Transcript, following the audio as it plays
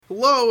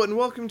Hello and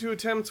welcome to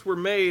Attempts Were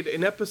Made,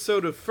 an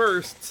episode of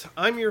Firsts.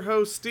 I'm your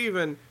host,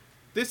 Steven.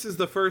 This is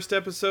the first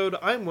episode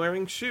I'm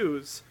wearing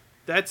shoes.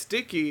 That's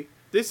Dickie.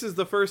 This is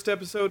the first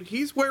episode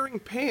he's wearing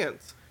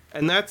pants.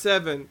 And that's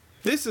Evan.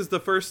 This is the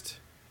first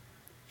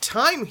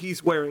time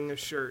he's wearing a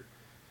shirt.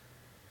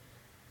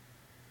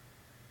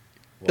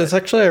 What? It's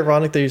actually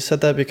ironic that you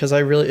said that because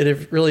it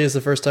really is the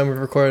first time we've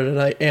recorded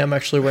and I am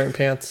actually wearing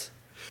pants.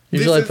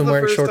 Usually I've been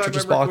wearing shorts or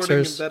just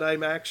boxers. That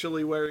I'm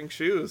actually wearing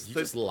shoes. You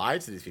just lied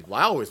to these people.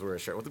 I always wear a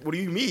shirt. What do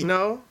you mean?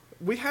 No,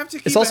 we have to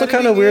keep It's also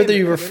kind of weird that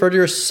you refer to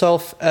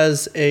yourself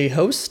as a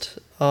host.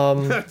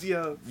 Yeah, that's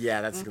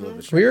a little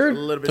bit strange. Weird, a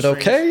little but bit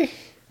okay.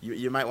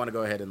 You might want to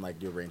go ahead and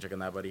do a rain check on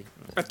that, buddy.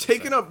 I've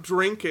taken up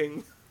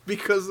drinking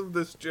because of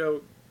this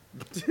joke.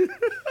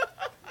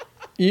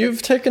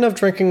 You've taken up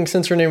drinking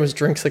since your name was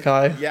Drink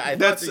Sakai. Yeah,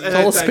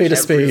 call a spade a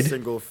spade. Every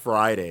single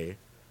Friday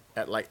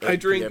at 8 I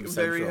drink PM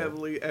very Central.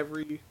 heavily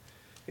every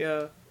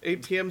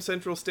 8 p.m.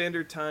 Central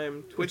Standard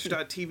Time.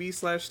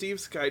 Twitch.tv/Steve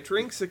Sakai.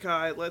 Drink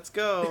Sakai. Let's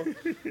go.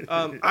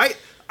 I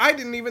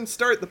didn't even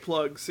start the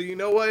plug, so you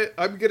know what?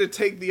 I'm gonna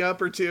take the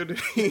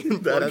opportunity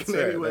and plug That's it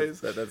fair. anyways.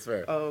 That's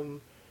fair.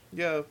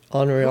 Yeah.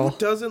 Unreal. Who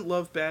doesn't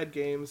love bad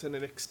games and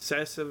an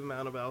excessive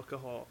amount of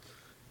alcohol?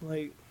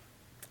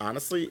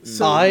 Honestly,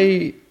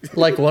 I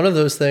like one of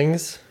those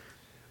things.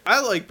 I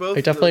like both.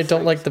 I definitely of those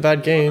don't things. like the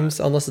bad games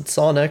unless it's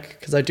Sonic,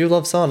 because I do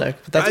love Sonic,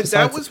 but that's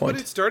besides that was the point.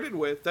 what it started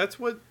with. That's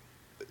what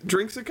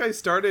Drink Sakai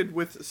started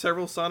with.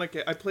 Several Sonic.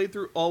 I played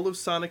through all of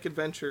Sonic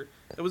Adventure.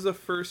 That was the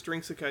first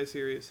Drink Sakai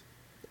series.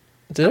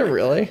 Did it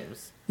really?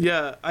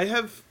 Yeah, I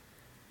have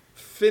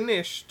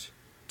finished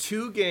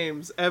 2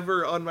 games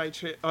ever on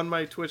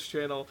my Twitch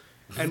channel,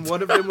 and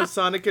one of them was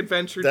Sonic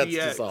Adventure That's DX.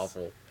 just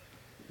awful.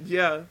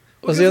 Yeah.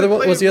 Was the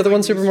other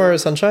one Super Mario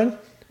Sunshine?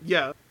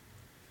 Yeah.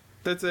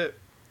 That's it.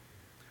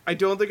 I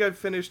don't think I've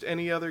finished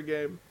any other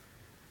game.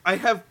 I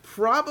have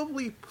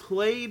probably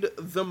played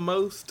the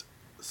most,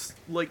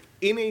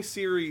 in a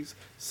series,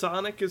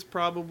 Sonic is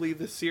probably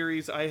the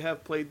series I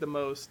have played the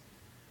most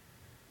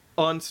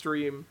on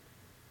stream,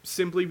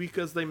 simply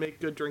because they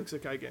make good Drink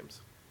Sakai games.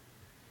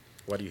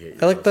 Why do you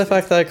hate I like the yourself,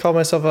 fact that I call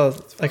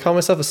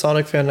myself a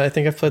Sonic fan, and I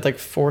think I've played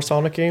 4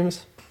 Sonic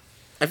games.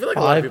 I feel like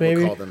a lot of 5 people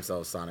maybe? call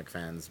themselves Sonic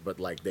fans, but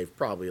they've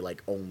probably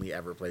only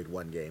ever played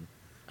one game.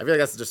 I feel like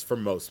that's just for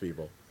most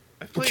people.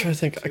 I'm trying to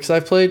think, because I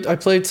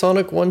played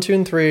Sonic 1, 2,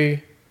 and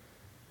 3,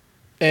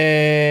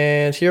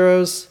 and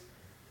Heroes,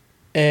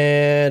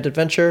 and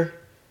Adventure,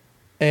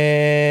 and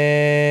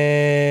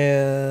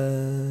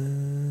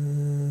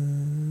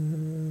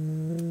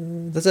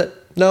that's it.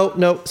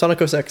 No,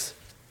 Sonic 06.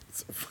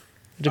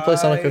 I did play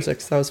Sonic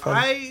 06. That was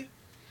fun.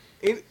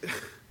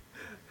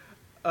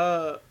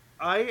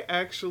 I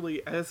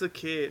actually, as a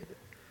kid,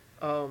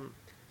 this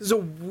is a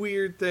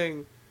weird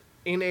thing.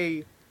 In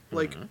a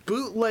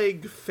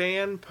bootleg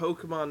fan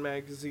Pokemon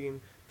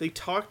magazine, they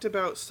talked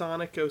about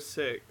Sonic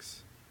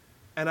 06,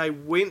 and I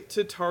went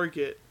to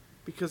Target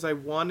because I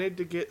wanted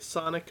to get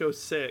Sonic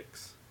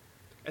 06,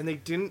 and they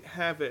didn't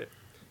have it,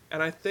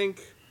 and I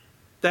think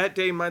that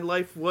day my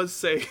life was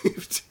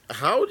saved.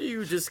 How do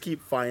you just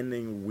keep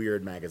finding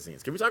weird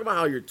magazines? Can we talk about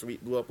how your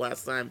tweet blew up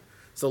last time?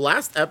 So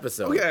last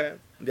episode,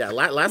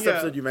 last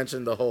episode you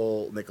mentioned the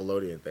whole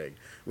Nickelodeon thing,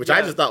 which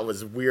I just thought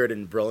was weird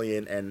and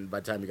brilliant. And by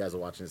the time you guys are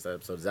watching this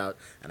episode is out,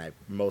 and I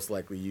most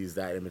likely use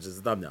that image as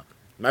a thumbnail.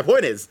 My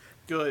point is,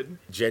 Good.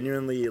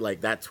 Genuinely,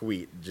 that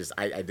tweet,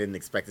 I didn't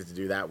expect it to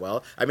do that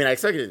well. I mean, I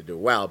expected it to do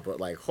well, but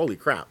holy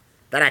crap,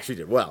 that actually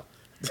did well.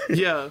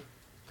 Yeah.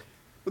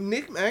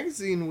 Nick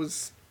Magazine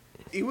was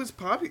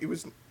popular. It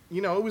was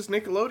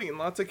Nickelodeon.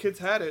 Lots of kids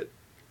had it.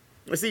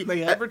 See,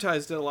 they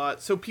advertised it a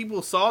lot, so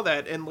people saw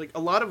that, and a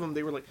lot of them,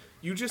 they were like,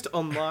 you just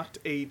unlocked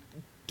a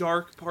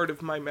dark part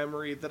of my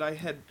memory that I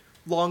had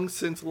long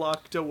since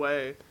locked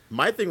away.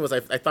 My thing was, I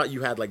thought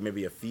you had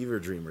maybe a fever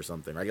dream or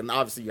something, right? And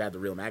obviously you had the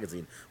real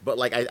magazine, but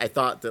I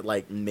thought that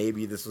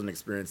maybe this was an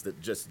experience that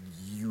just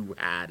you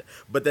had.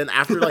 But then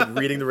after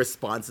reading the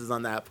responses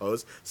on that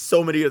post,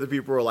 so many other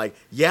people were like,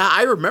 yeah,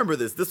 I remember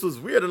this. This was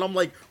weird. And I'm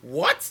like,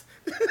 what?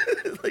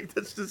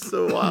 That's just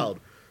so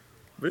wild.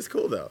 But it's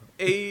cool though.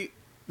 A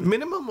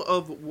minimum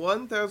of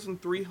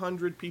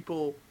 1,300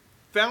 people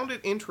found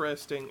it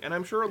interesting, and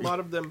I'm sure a lot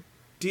of them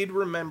did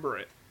remember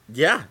it.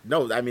 Yeah,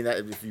 no, I mean,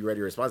 if you read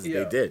your responses,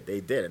 they did,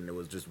 and it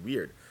was just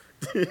weird.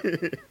 Was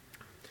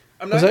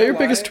that your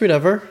biggest tweet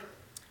ever?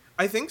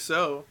 I think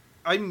so.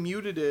 I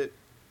muted it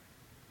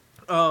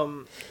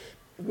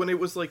when it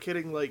was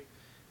hitting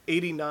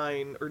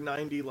 89 or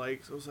 90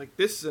 likes. I was like,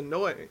 this is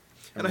annoying.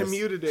 And I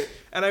muted it.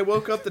 And I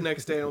woke up the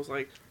next day and I was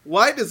like,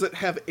 why does it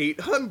have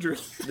 800?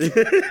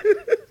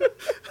 I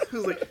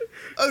was like,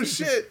 oh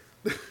shit.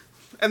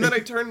 And then I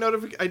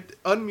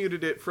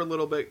unmuted it for a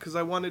little bit because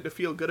I wanted to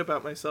feel good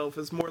about myself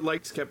as more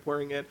likes kept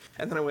pouring in.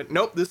 And then I went,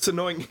 nope, this is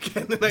annoying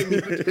again. And I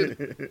muted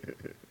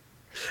it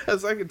a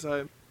second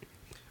time.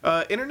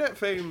 Internet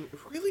fame,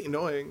 really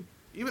annoying.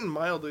 Even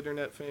mild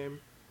internet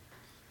fame.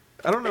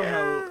 I don't know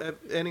how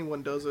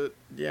anyone does it.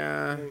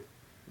 Yeah.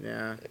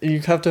 Yeah.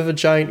 You have to have a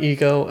giant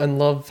ego and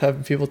love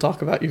having people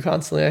talk about you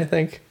constantly, I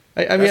think.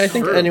 I mean, I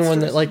think anyone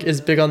that like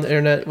is big on the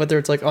internet, whether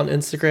it's like on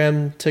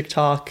Instagram,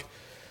 TikTok,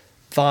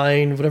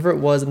 Vine, whatever it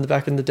was in the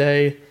back in the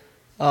day,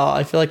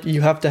 I feel like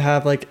you have to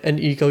have like an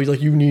ego.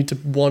 Like you need to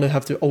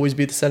have to always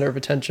be the center of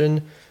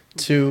attention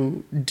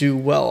to do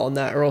well on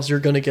that, or else you're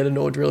gonna get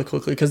annoyed really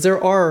quickly. Because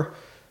there are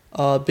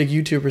big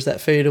YouTubers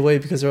that fade away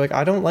because they're like,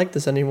 I don't like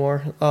this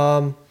anymore.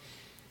 God,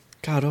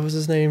 what was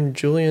his name?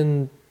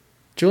 Julian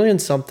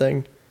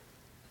something.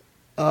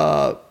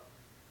 I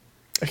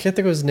can't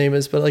think what his name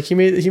is, but like he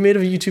made a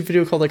YouTube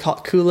video called like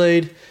Hot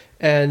Kool-Aid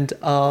and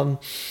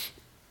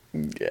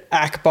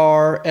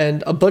Akbar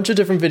and a bunch of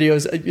different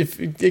videos. If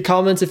it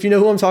comments, if you know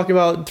who I'm talking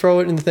about, throw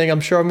it in the thing.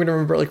 I'm sure I'm gonna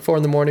remember at like 4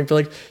 a.m. But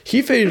like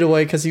he faded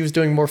away because he was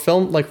doing more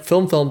film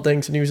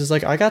things, and he was just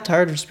like, I got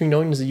tired of just being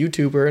known as a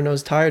YouTuber, and I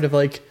was tired of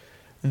like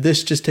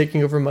this just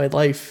taking over my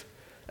life.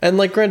 And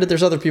like, granted,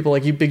 there's other people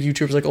like you big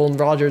YouTubers like Olin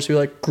Rogers who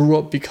like grew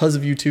up because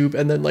of YouTube,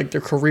 and then like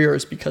their career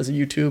is because of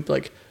YouTube,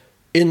 like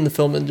in the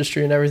film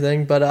industry and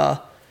everything.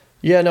 But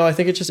yeah, no, I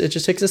think it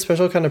just takes a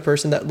special kind of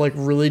person that like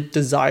really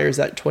desires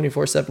that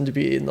 24/7 to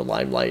be in the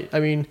limelight.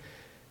 I mean,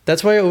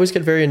 that's why I always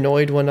get very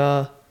annoyed when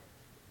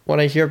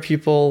I hear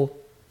people,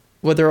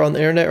 whether on the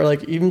internet or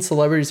like even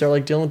celebrities, are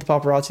like dealing with the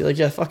paparazzi. Like,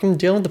 yeah, fucking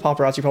dealing with the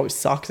paparazzi probably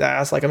sucks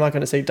ass. Like, I'm not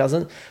gonna say it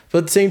doesn't, but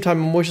at the same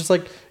time, I'm always just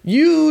like,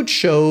 you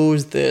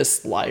chose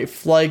this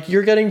life. Like,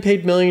 you're getting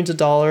paid millions of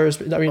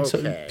dollars. I mean,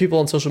 so people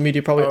on social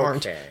media probably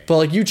aren't, but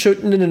like you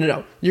chose.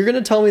 No. You're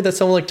gonna tell me that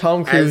someone like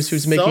Tom Cruise,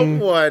 who's making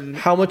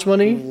how much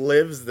money,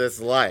 lives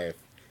this life.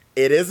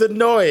 It is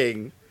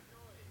annoying,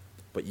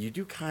 but you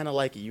do kind of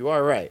like it. You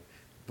are right,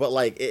 but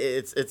like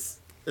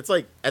it's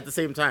like at the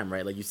same time,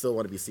 right? Like you still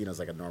want to be seen as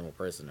like a normal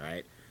person,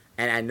 right?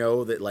 And I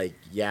know that like,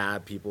 yeah,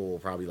 people will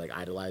probably like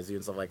idolize you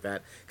and stuff like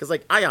that. Cause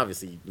like I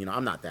obviously, you know,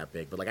 I'm not that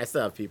big, but like I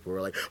still have people who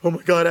are like, oh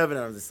my God, Evan.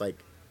 And I'm just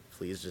like,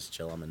 please just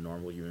chill. I'm a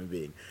normal human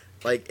being.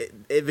 Like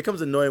it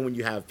becomes annoying when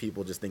you have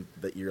people just think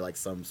that you're like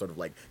some sort of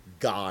like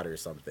God or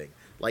something.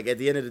 Like at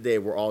the end of the day,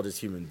 we're all just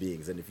human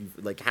beings. And if you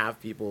like have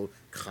people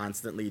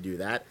constantly do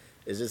that,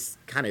 it's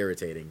just kind of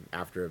irritating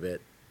after a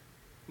bit.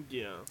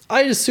 Yeah,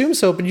 I assume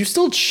so, but you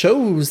still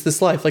chose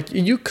this life. Like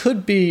you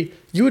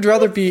would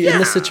rather be in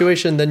this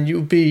situation than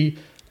you be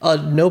a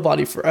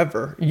nobody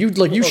forever.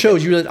 You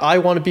showed you that I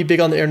want to be big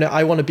on the internet.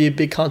 I want to be a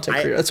big content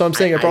creator. That's what I'm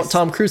saying. I brought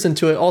Tom Cruise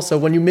into it also.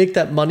 When you make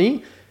that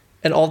money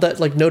and all that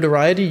like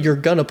notoriety, you're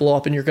gonna blow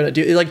up and you're gonna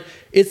do it. Like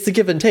it's the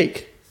give and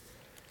take.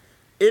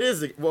 It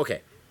is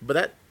okay,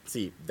 but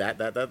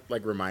that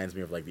like reminds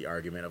me of like the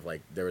argument of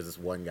like there was this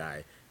one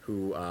guy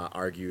who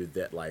argued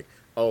that like,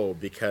 oh,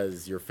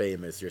 because you're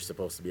famous, you're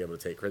supposed to be able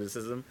to take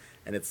criticism.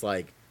 And it's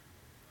like,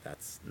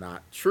 that's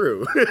not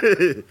true.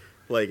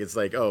 Like, it's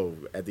like, oh,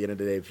 at the end of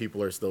the day,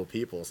 people are still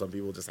people. Some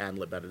people just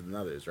handle it better than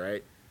others,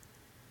 right?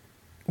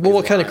 Well,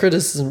 what kind of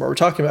criticism are we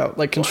talking about?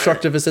 Like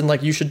constructive as in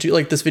like you should do,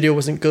 like this video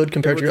wasn't good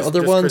compared to your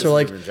other ones, or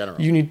like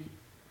you need...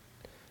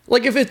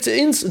 Like if it's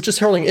just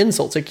hurling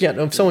insults, like yeah,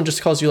 if someone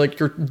just calls you like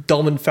you're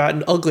dumb and fat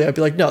and ugly, I'd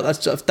be like, no,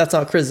 that's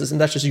not criticism.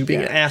 That's just you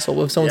being an asshole.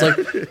 But if someone's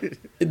like,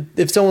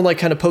 if someone like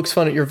kind of pokes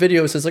fun at your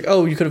video, says like,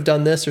 oh, you could have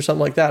done this or something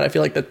like that, I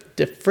feel like that's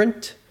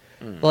different.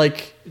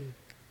 Like,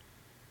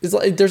 it's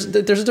like there's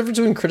a difference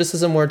between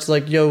criticism where it's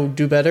like, yo,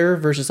 do better,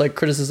 versus like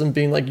criticism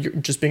being like you're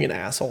just being an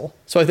asshole.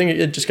 So I think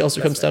it just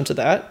also comes down to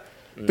that.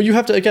 But you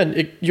have to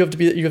you have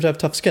to have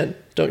tough skin,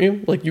 don't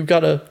you? Like you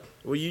gotta.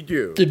 Well, you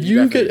do. If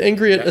you get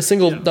angry at a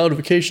single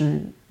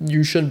notification,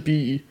 you shouldn't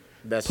be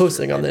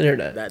posting on the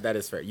internet. That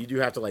is fair. You do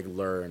have to like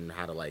learn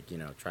how to like, you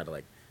know, try to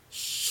like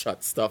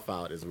shut stuff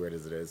out, as weird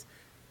as it is.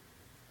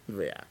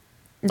 But yeah.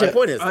 My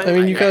point is,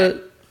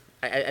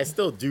 I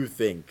still do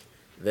think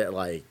that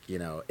like, you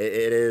know,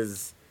 it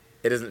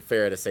isn't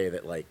fair to say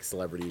that like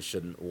celebrities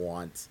shouldn't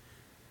want,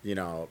 you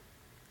know,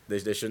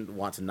 they shouldn't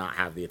want to not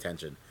have the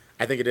attention.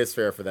 I think it is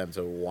fair for them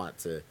to want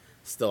to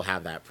still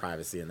have that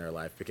privacy in their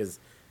life because,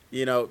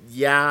 you know,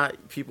 yeah,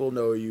 people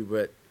know you,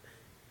 but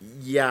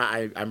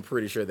yeah, I'm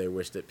pretty sure they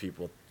wish that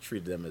people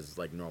treated them as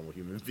like normal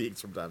human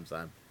beings from time to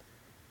time.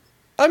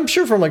 I'm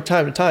sure from like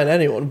time to time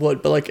anyone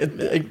would, but like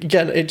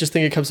again, I just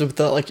think it comes with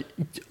the like,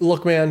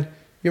 look, man,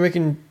 you're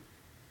making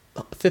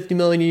 $50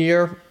 million a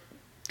year.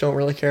 Don't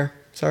really care.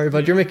 Sorry,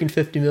 bud, you're making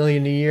 $50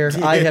 million a year.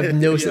 I have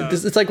no.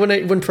 It's like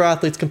when pro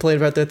athletes complain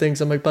about their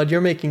things. I'm like, bud,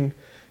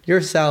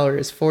 your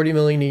salary is $40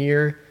 million a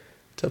year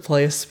to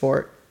play a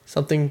sport,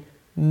 something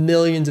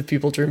millions of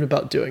people dream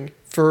about doing.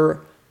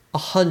 For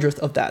 100th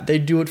of that, they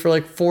do it for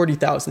like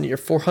 $40,000 a year,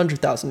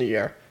 $400,000 a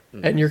year,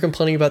 and you're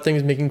complaining about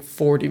things making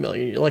 $40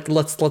 million a year. Like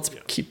let's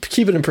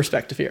keep it in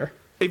perspective here.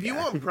 If you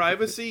want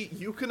privacy,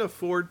 you can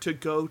afford to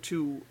go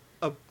to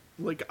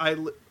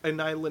an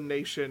island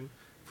nation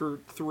for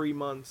 3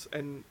 months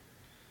and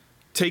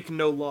take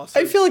no losses.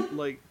 I feel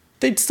like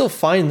they'd still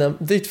find them.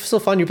 They'd still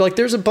find you. But like,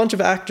 there's a bunch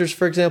of actors,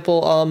 for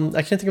example.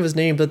 I can't think of his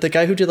name, but the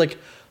guy who did like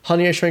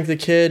Honey, I Shrunk the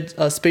Kid,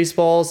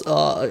 Spaceballs.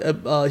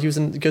 He was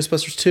in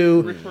Ghostbusters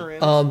 2. Rick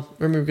Moranis.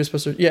 Remember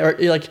Ghostbusters? Yeah,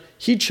 like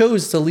he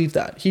chose to leave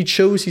that. He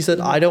said,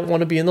 I don't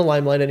want to be in the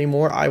limelight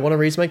anymore. I want to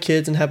raise my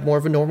kids and have more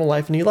of a normal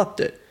life, and he left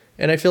it.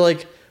 And I feel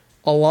like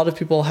a lot of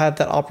people had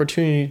that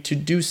opportunity to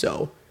do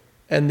so,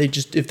 and they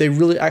just, if they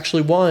really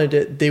actually wanted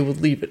it, they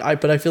would leave it.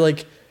 But I feel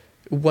like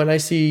when I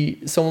see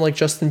someone like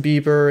Justin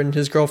Bieber and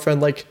his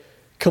girlfriend like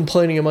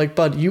complaining, I'm like,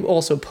 bud, you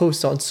also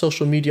post on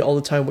social media all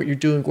the time what you're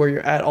doing, where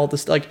you're at, all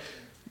this, like,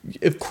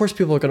 of course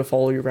people are going to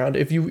follow you around.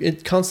 If you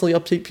constantly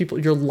update people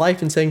your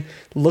life and saying,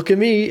 look at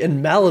me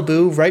in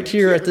Malibu right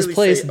here at this really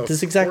place say, at this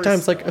 "Of exact time," course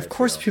it's like, not," of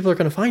course though. people are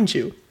going to find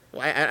you.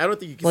 Well, I don't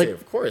think you can Like- say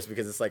of course,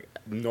 because it's like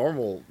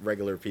normal,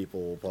 regular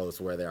people will post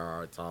where they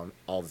are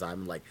all the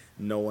time. Like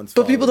no one's.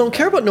 But people following don't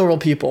care them. about normal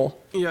people.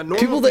 Yeah, normal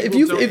People that if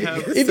people you don't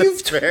have if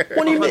you've fair.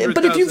 20 mi-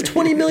 but if you've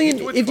 20 million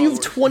Twitch if you've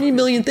followers. 20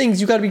 million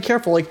things, you got to be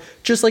careful. Like,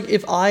 just like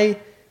if I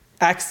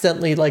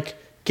accidentally like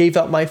gave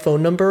out my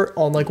phone number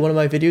on like one of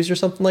my videos or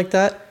something like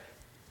that,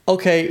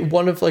 okay,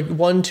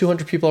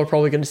 200 people are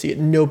probably going to see it,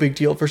 no big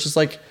deal. Versus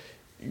like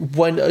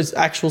when an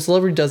actual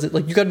celebrity does it,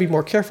 like you got to be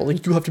more careful.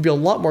 Like you have to be a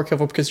lot more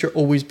careful because you're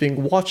always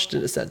being watched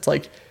in a sense.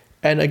 Like,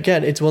 and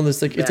again, it's one of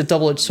those like it's a That-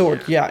 double-edged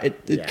sword. yeah. Yeah, it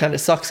Yeah. kind of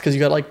sucks because you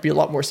got to like be a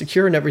lot more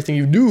secure in everything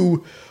you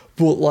do,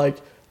 but like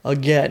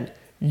again,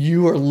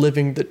 you are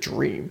living the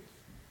dream.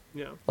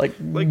 Yeah. Like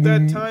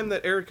That time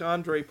that Eric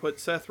Andre put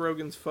Seth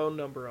Rogen's phone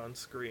number on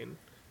screen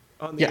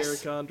on the Yes.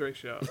 Eric Andre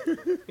show.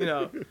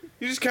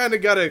 You just kind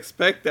of got to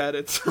expect that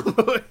at some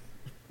point.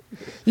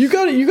 you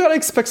gotta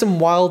expect some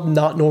wild,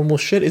 not normal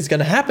shit is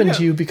gonna happen to Yeah.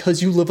 you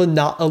because you live a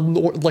not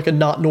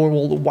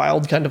normal,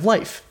 wild kind of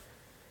life.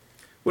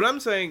 What I'm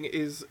saying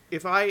is,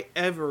 if I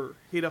ever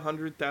hit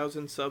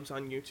 100,000 subs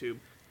on YouTube,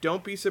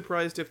 don't be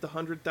surprised if the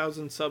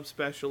 100,000 sub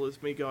special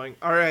is me going,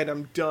 all right,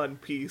 I'm done,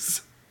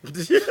 peace.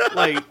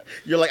 Like,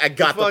 You're like, I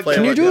got the fuck? play.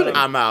 Can you do it?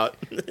 I'm out.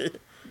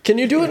 Can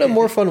you do it in a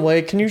more fun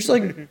way? Can you just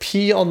like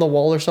pee on the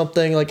wall or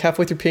something? Like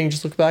halfway through peeing,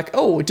 just look back.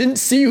 Oh, didn't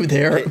see you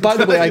there. By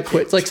the way, I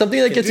quit. It's like something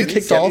that gets you Didn't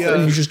kicked see- off yeah.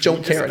 and you just don't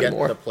Just care get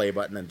anymore. the play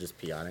button and just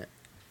pee on it.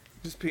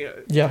 just pee.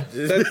 Yeah.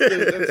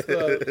 That's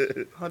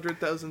the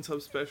 100,000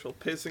 sub special.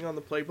 Pissing on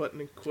the play button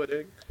and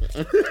quitting.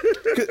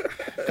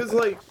 Because,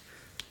 like,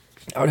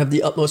 I would have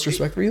the utmost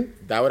respect for you.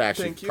 That would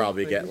actually Thank you,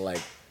 probably thank get you.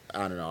 like,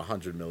 I don't know,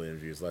 100 million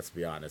views. Let's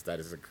be honest. That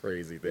is a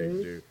crazy thing Mm-hmm.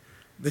 to do.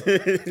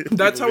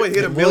 that's how I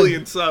hit 1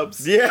 million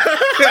subs. Yeah.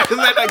 And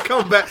then I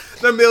come back.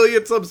 The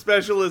million sub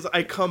special is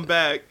I come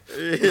back.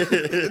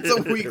 It's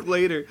a week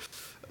later.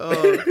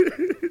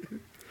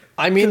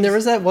 I mean, there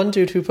was that one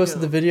dude who posted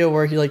Yeah. the video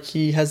where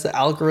he has the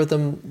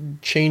algorithm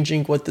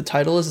changing what the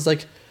title is. It's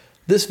like,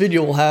 this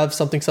video will have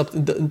something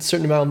a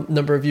certain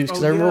number of views.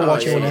 Because Oh, I remember yeah,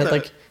 watching I when it saw had that.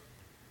 like,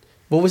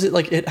 what was it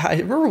like? I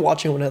remember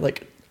watching when it had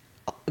like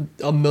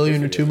a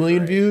million or This 2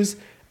 million video is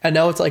views, and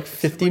now it's like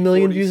 50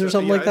 million views or 47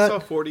 something like I saw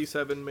that.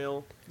 47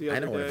 mil the I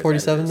other know what day. his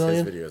 47 videos-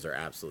 million? His videos are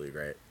absolutely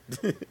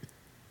great.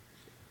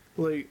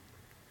 Like,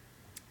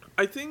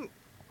 I think,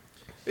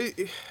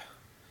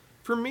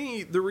 for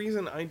me, the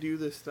reason I do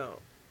this though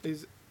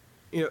is,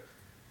 you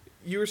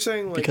were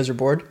saying like Because you're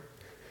bored.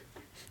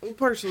 well,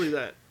 partially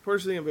that,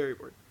 partially I'm very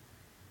bored,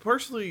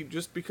 partially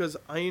just because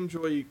I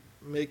enjoy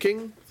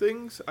making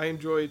things, I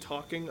enjoy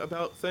talking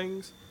about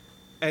things,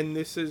 and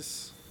this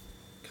is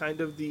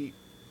kind of the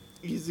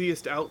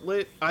easiest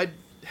outlet. I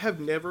have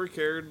never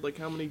cared like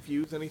how many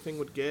views anything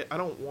would get. I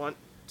don't want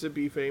to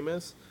be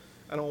famous.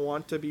 I don't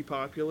want to be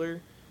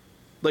popular.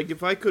 Like,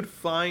 if I could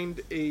find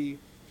a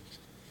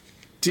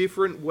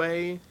different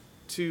way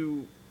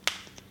to,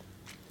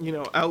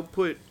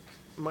 output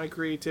my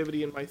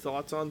creativity and my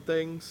thoughts on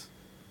things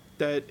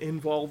that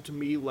involved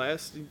me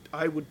less,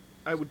 I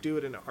would do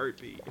it in a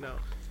heartbeat,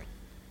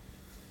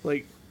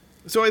 Like,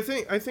 so I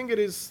think it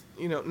is,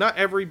 not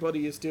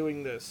everybody is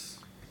doing this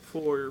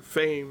for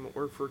fame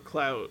or for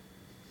clout.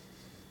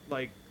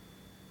 Like,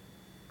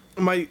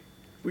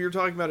 we were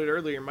talking about it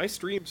earlier, my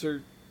streams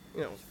are,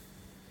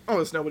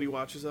 almost nobody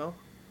watches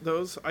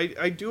those.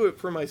 I do it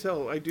for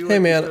myself. I do Hey it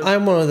man, because-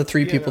 I'm one of the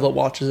 3 you people know. that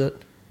watches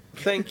it.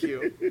 Thank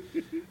you.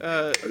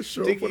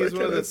 show up Dickie when I is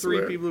one of can, the I 3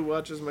 swear. people who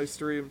watches my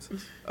streams.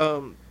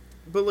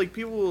 But like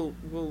people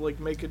will like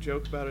make a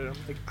joke about it. I'm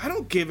like, I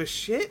don't give a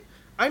shit.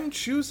 I'm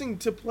choosing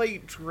to play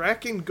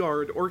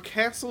Drakengard or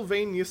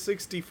Castlevania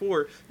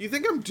 64. You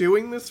think I'm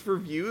doing this for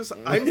views?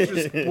 I'm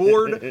just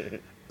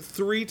bored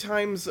 3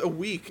 times a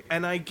week,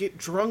 and I get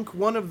drunk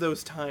one of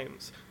those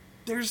times.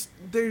 There's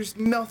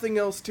nothing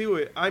else to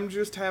it. I'm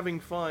just having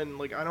fun.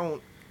 Like, I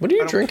don't. What are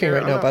you I don't drinking care.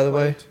 right I'm now, not by the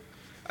way? pumped.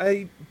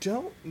 I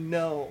don't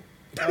know.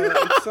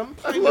 It's some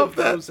kind of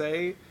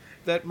rosé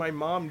that my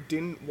mom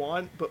didn't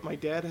want, but my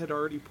dad had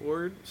already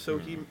poured, so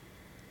he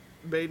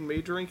made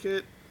me drink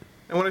it.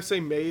 And when I say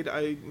made,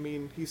 I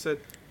mean he said,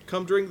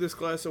 "Come drink this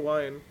glass of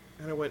wine,"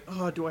 and I went,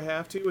 "Oh, do I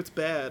have to? It's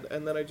bad."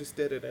 And then I just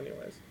did it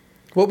anyways.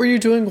 What were you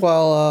doing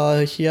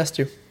while he asked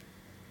you?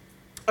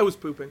 I was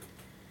pooping.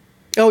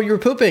 Oh, you were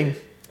pooping.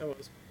 I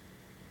was.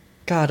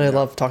 God, I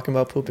love talking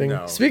about pooping.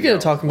 No, Speaking of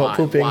no. talking about Why?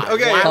 pooping, Why?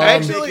 Okay, Why?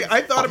 actually,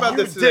 I thought about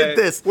You this did today.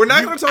 this. We're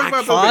not You going to talk about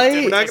pooping. I-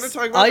 We're not going to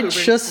talk about I pooping.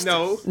 just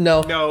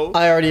No.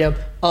 I already am.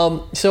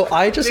 So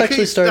I just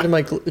actually started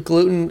my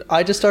gluten.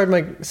 I just started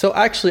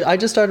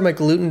my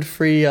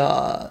gluten-free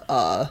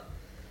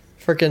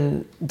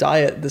freaking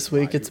diet this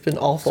week. It's been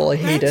awful. I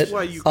hate That's it.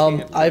 why you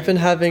can't I've been drink.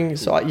 having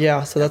so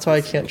that's why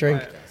I can't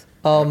drink.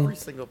 Every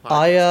single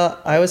podcast.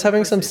 I was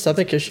having some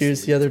stomach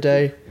issues the other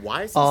day.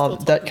 Why is he still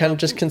That talking kind of about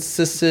just food?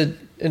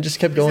 consisted and just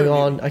kept He's going gonna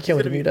on. mute- I he's can't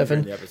wait to gonna mute mute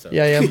Evan. during the episode.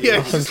 Yeah, Yeah,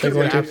 I'm he's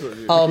going to.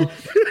 Absolutely.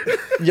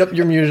 Yep,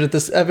 you're muted at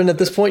this. Evan, at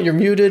this point, you're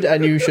muted,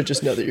 and you should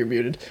just know that you're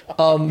muted. You're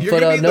But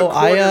gonna be in no, the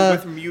corner I.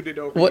 with muted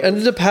over What you.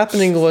 ended up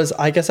happening was,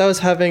 I guess I was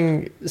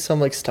having some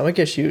like stomach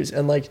issues,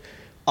 and like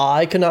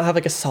I could not have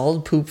like a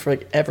solid poop for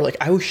like ever. Like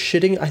I was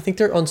shitting. I think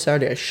they're on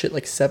Saturday. I shit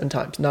like 7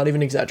 times. Not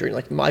even exaggerating.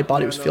 Like my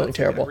body Yeah, was no, feeling that's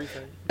like terrible,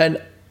 everything.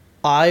 and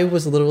I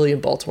was literally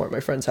in Baltimore at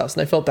my friend's house,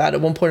 and I felt bad. At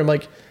one point, I'm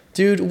like,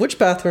 dude, which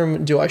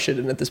bathroom do I shit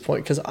in at this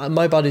point? Because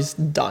my body's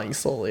dying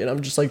slowly, and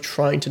I'm just like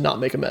trying to not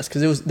make a mess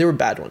because they were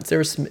bad ones. There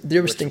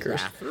were Which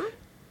stinkers. bathroom?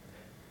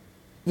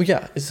 Well,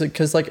 yeah, it's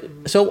because like,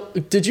 so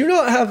did you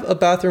not have a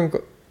bathroom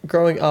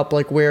growing up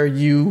like where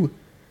you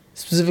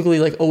specifically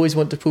like always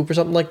went to poop or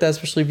something like that?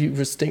 Especially if you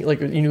were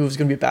like you knew it was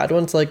gonna be a bad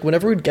one. It's like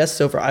whenever we'd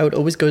guests over, I would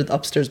always go to the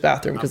upstairs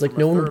bathroom because like I'm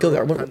no from one a would go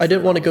there. third world I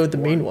didn't want to country. go to the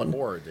I was main born one.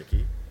 poor,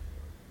 Dickie.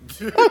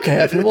 Okay,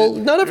 Evan. Well,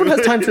 not everyone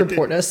has time to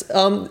report us.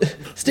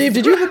 Steve,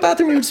 did you have a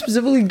bathroom you would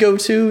specifically go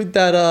to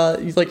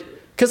that you like?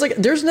 Because like,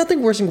 there's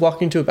nothing worse than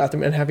walking into a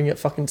bathroom and having it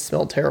fucking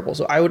smell terrible.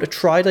 So I would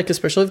try like,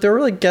 especially if there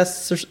were like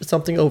guests or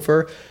something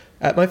over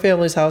at my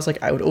family's house,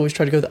 like I would always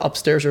try to go to the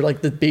upstairs or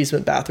like the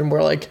basement bathroom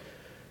where like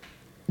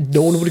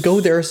no one would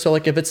go there. So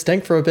like if it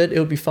stank for a bit, it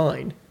would be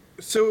fine.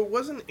 So it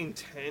wasn't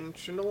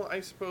intentional,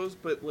 I suppose,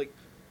 but like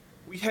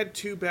we had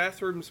 2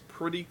 bathrooms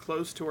pretty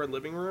close to our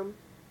living room.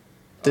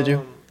 Did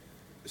you?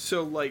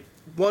 So like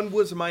one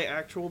was my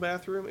actual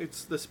bathroom.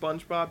 It's the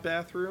SpongeBob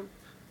bathroom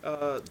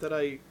that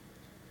I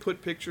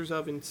put pictures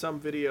of in some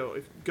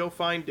video. Go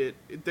find it.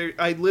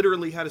 I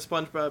literally had a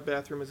SpongeBob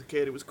bathroom as a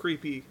kid. It was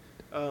creepy,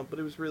 but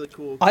it was really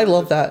cool. I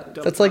love that.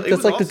 That's like the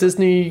awesome.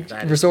 Disney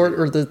That is resort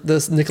or the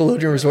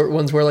Nickelodeon resort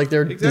ones where like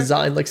they're Exactly.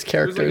 designed like It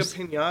characters. was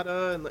like a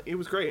pinata, and it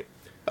was great.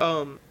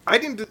 I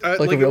didn't Like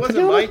like a it real wasn't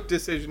pinata? my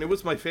decision. It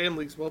was my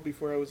family's well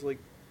before I was like,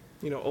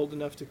 old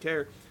enough to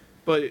care.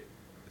 But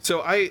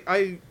so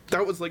I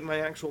that was like my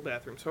actual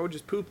bathroom. So I would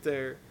just poop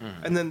there,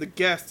 and then the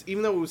guests,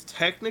 even though it was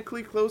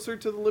technically closer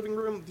to the living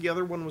room, the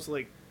other one was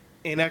like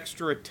an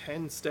extra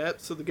 10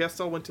 steps. So the guests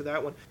all went to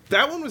that one.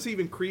 That one was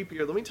even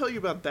creepier. Let me tell you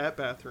about that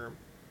bathroom,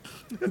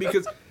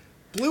 because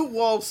blue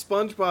wall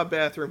SpongeBob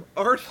bathroom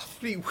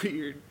already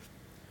weird.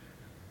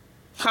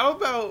 How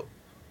about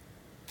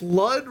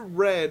blood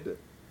red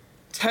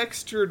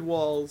textured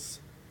walls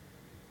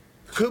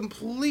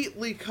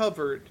completely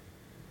covered,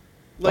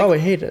 like Oh, I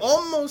hate it.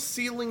 almost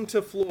ceiling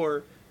to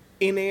floor,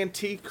 in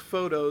antique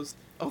photos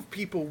of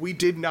people we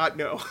did not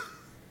know.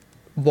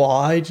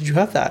 Why did you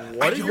have that?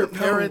 What I are your don't know.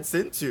 parents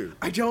into?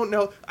 I don't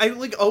know. I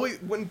like always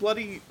when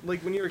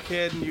when you're a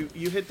kid and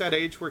you hit that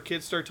age where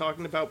kids start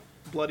talking about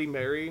Bloody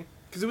Mary,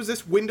 because it was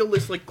this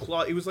windowless like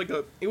closet.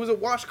 It was a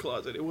wash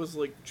closet. It was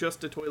like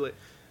just a toilet,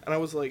 and I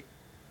was like,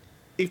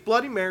 if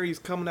Bloody Mary's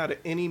coming out of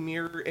any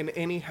mirror in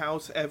any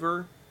house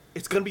ever,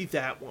 it's gonna be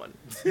that one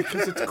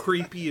because it's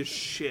creepy as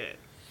shit.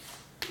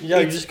 Yeah,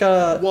 you It's just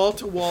gotta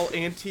wall-to-wall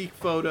antique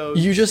photos.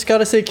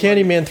 say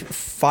Candyman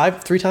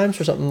 3 times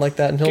or something like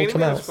that, and he'll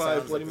come Candyman out. is 5,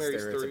 Sounds Bloody the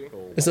Mary's 3.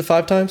 stereotypical Is it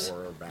 5 times?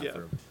 horror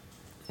bathroom.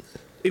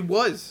 It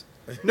was.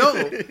 No,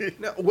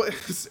 what?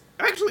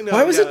 Actually, no.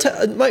 Why was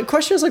yeah. it? My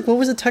question is like, what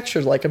was the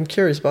texture like? I'm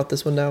curious about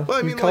this one now. Well, I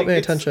You mean, caught like, my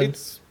it's, attention.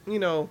 It's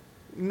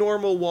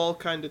normal wall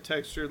kind of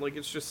texture. Like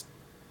it's just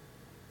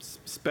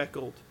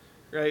speckled,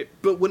 right?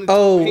 But when it's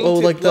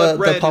painted like blood the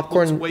red, it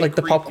popcorn, looks way like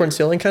the popcorn creepier.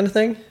 ceiling kind of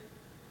thing.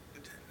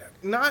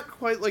 Not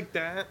quite like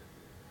that.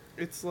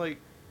 It's like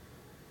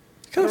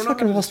What kind I of don't know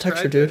fucking how to wall's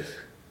texture, describe dude?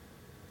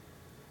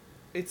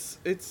 it.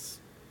 It's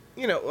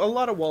a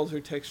lot of walls are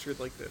textured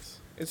like this.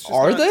 It's just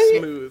Are not they?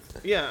 smooth.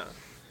 Yeah,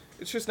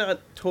 it's just not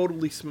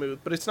totally smooth,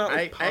 but it's not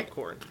like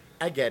popcorn.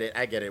 I get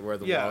it, where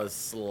the Yeah. wall is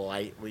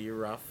slightly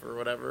rough or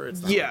whatever.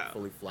 It's not Yeah. like,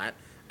 fully flat.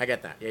 I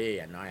get that.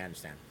 Yeah. No, I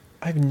understand.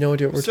 I have no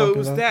idea what we're So it talking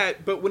was about.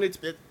 that, but when it's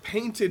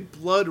painted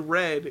blood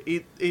red,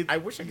 it I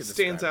wish I could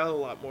stands describe out a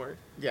lot more.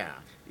 Yeah.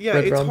 Yeah,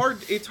 Red it's rum. hard.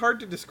 It's hard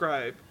to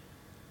describe.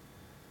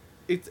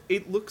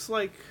 It looks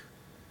like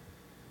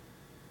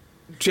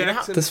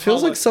Jackson. This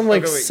feels like Pollock some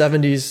like Okay, wait.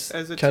 70s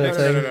As a kind No, of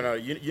no, thing. no, no, no.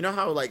 You know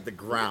how like the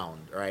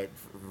ground, right?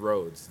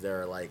 Roads,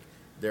 they're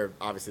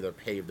obviously they're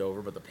paved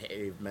over, but the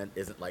pavement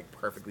isn't like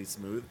perfectly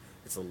smooth.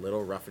 It's a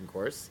little rough and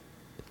coarse.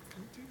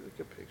 Can I take, like,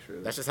 a picture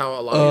of That's this? just how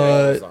a lot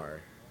of walls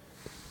are.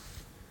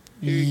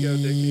 Here you go,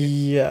 Dickie.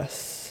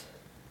 Yes.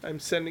 I'm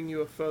sending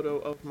you a photo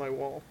of my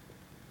wall.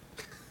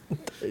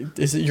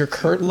 Is it your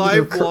current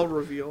Live wall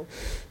reveal.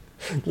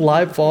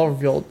 live wall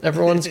reveal?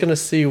 Everyone's gonna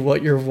see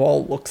what your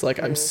wall looks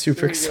like. I'm Oh,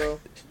 super there you excited. go.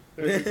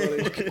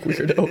 Everybody.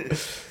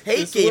 Weirdo. Hey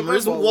This is what my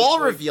gamers, wall wall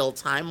looks like. reveal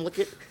time. Look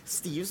at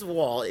Steve's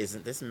wall.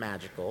 Isn't this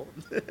magical?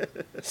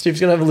 Steve's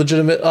gonna have a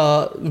legitimate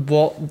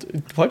wall.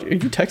 What? You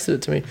texted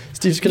it to me.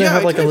 Steve's gonna Yeah,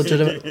 have I like a texted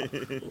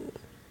legitimate.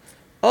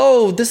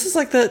 Oh, this is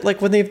like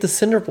like when they have the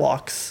cinder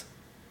blocks.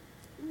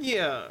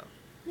 Yeah.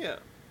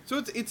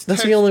 So it's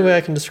That's the only way I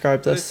textured, can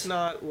describe but this. it's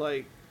not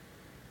like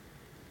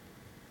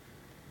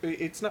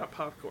It's not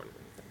popcorn.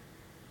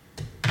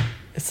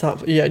 It's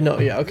not. Yeah. No.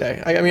 Yeah.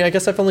 Okay. I mean, I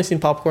guess I've only seen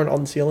popcorn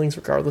on the ceilings,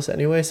 regardless.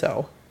 Anyway,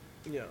 so.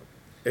 Yeah.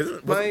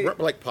 Weren't,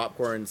 like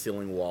popcorn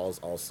ceiling walls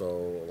also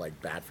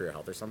like bad for your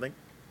health or something?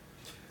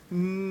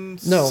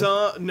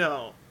 No.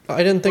 No.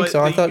 I didn't think But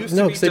so. I they thought used to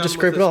no, be because they done just with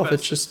scrape it off.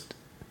 It's asbestos. just.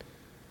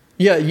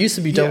 Yeah, it used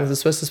to be done Yeah. with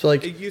asbestos, but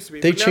like It used to be,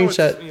 they but now changed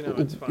it's, that. you know,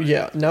 it's fine.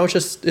 Yeah, now it's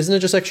just isn't it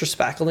just extra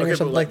spackling or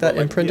something like that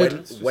imprinted?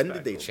 it's just When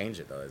did they spackle. change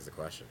it though? Is the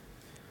question.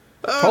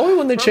 Probably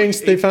when they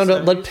changed, they found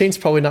out lead 80s, paint's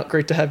probably not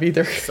great to have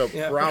either. So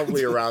Yeah.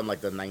 probably around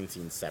like the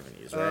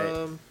 1970s,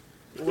 right?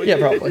 70s. Yeah,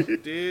 probably.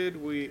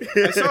 Did we?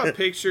 I saw a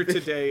picture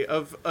today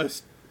of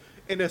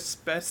an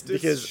asbestos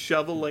Because-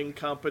 shoveling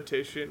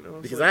competition.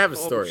 Because like, I have a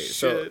oh, story.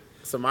 shit.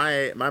 So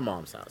my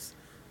mom's house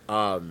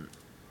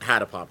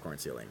had a popcorn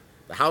ceiling.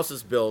 The house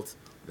was built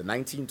the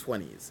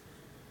 1920s.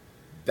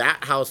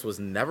 That house was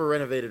never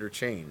renovated or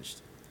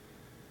changed.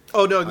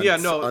 Oh no! Yeah,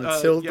 no.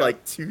 Until yeah.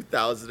 like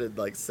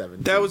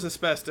 2017. that was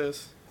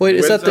asbestos. Wait,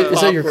 is With that the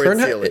is that your popcorn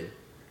current ceiling. house?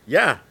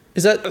 Yeah.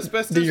 Is that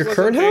Asbestos your wasn't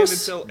current banned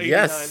house? until 89.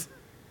 Yes.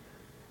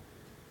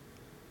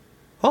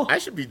 Oh, I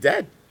should be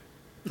dead.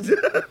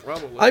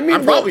 Probably. I mean,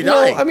 I'm probably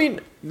well, dying. I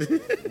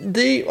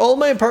mean, all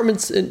my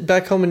apartments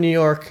back home in New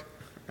York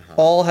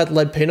all had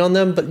lead paint on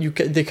them, but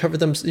they cover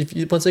them.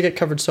 Once they get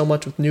covered so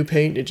much with new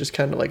paint, it just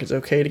kind of like it's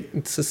okay,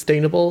 it's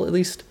sustainable at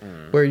least,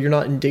 where you're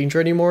not in danger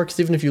anymore. Because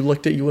even if you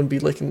licked it, you wouldn't be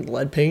licking the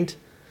lead paint.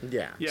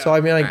 Yeah. Yeah. So I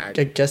mean,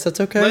 I guess that's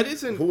okay. lead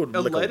isn't. Who would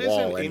lick a lead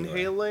wall isn't anyway?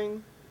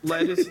 inhaling.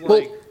 Lead is like.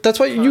 Well, that's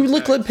why you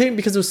lick contact. lead paint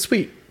because it was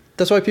sweet.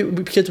 That's why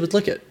kids would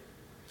lick it.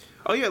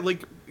 Oh yeah,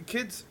 like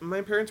kids.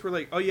 My parents were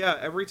like, "Oh yeah,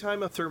 every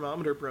time a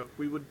thermometer broke,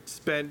 we would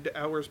spend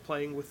hours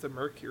playing with the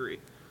mercury."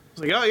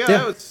 I was like, "Oh yeah, Yeah.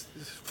 that was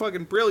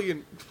fucking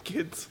brilliant,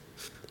 kids."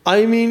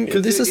 I mean,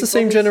 'Cause this is it the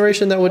same bubbles-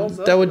 generation that bubbles would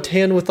up, that would but-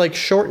 tan with like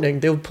shortening.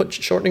 They would put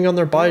shortening on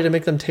their body to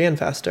make them tan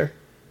faster.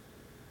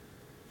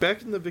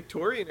 Back in the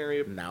Victorian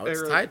area, Now it's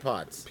era, Tide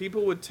Pods.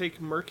 people would take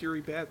mercury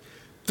baths.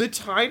 The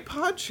Tide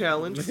Pod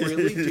challenge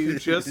really do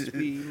just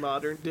be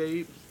modern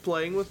day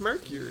playing with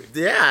mercury.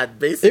 Yeah, It,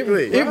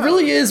 basically. it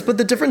really is, but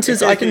the difference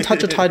is I can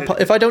touch a Tide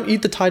Pod. If I don't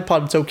eat the Tide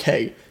Pod, it's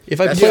okay.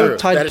 If I That's play true. with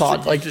Tide That is Pod,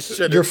 true. You like just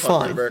shouldn't you're fuck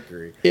with fine.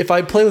 Mercury. If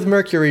I play with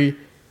Mercury,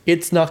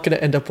 it's not going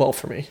to end up well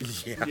for me.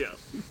 Yeah.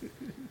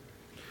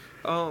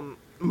 Yeah.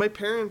 My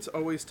parents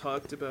always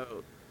talked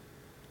about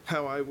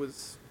how I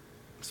was.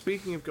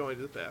 Speaking of going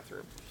to the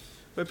bathroom,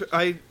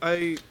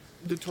 I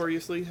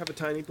notoriously have a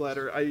tiny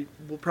bladder. I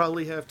will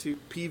probably have to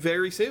pee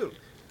very soon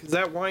because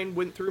that wine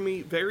went through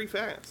me very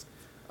fast.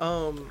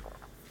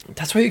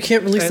 That's why you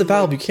can't release the And,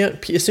 valve. like, You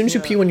can't pee. As soon as you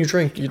yeah. pee when you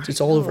drink,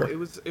 it's all No, over.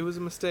 It was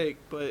a mistake,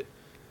 but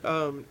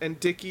and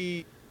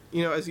Dickie,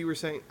 you know, as you were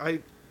saying, I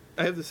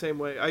have the same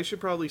way. I should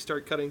probably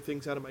start cutting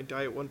things out of my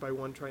diet one by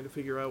one, trying to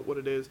figure out what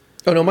it is.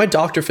 Oh no, my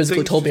doctor physically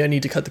Things told me just- I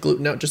need to cut the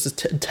gluten out just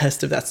to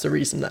test if that's the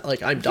reason that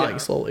like I'm dying Yeah.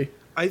 slowly.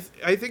 I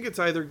think it's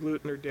either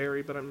gluten or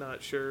dairy, but I'm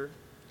not sure.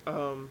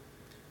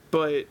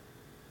 But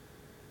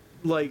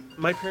like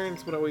my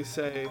parents would always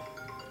say,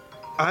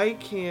 I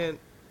can't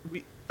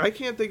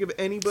think of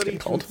anybody getting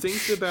who cold.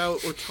 thinks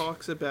about or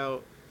talks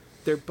about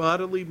their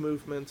bodily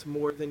movements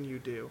more than you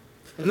do.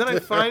 And then I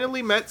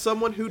finally met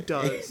someone who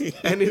does,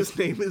 and his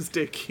name is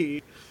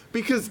Dickie.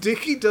 Because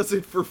Dickie does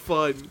it for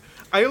fun.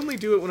 I only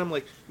do it when I'm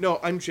like, no,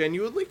 I'm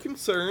genuinely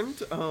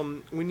concerned.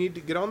 We need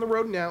to get on the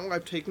road now.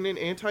 I've taken an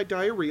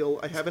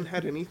anti-diarrheal. I haven't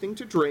had anything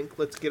to drink.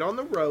 Let's get on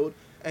the road.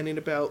 And in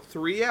about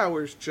 3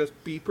 hours, just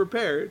be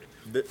prepared.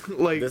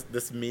 Like-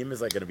 This meme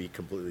is like going to be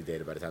completely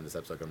dated by the time this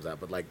episode comes out,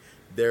 but like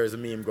there's a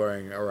meme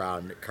going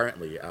around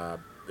currently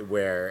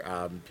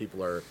where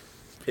people are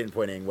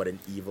pinpointing what an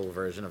evil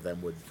version of them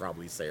would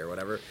probably say or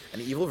whatever. An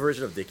evil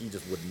version of Dickie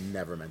just would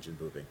never mention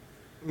pooping,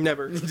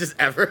 Never. just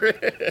ever.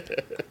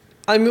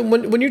 I mean,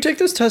 when you take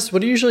those tests,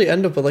 what do you usually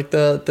end up with? Like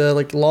the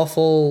like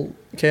lawful,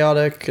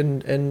 chaotic,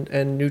 and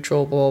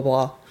neutral, blah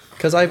blah blah.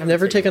 Because I've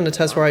never taken a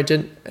test where I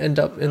didn't end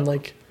up in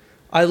like.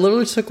 I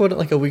literally took one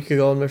like a week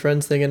ago on my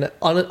friend's thing, and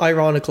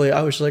ironically,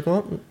 I was just like,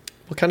 well,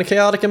 what kind of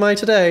chaotic am I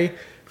today?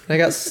 And I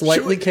got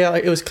slightly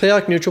chaotic. It was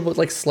chaotic neutral, but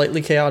like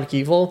slightly chaotic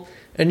evil.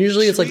 And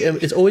usually it's like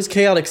it's always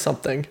chaotic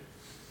something.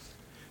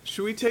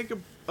 Should we take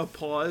a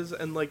pause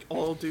and like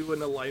all do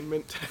an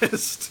alignment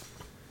test?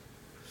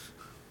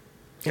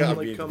 God,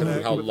 like, be come how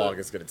back with long it.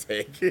 it's gonna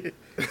take.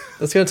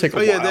 That's gonna take a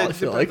Oh yeah, while. that I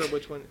feel depends like. on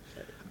which one.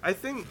 I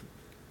think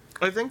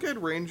I'd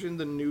range in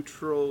the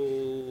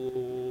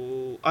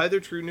neutral, either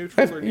true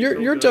neutral or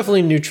neutral. You're good.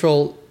 definitely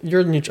neutral.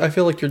 You're neutral. I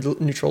feel like you're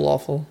neutral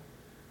lawful.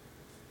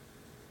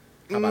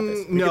 How about this?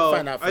 We can No,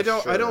 find out for I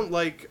don't. sure.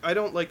 I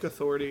don't like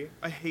authority.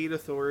 I hate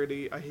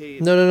authority. I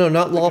hate. No,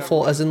 not the lawful.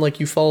 government. As in like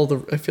you follow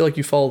the. I feel like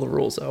you follow the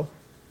rules though.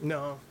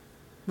 No.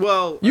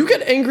 Well, You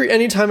get angry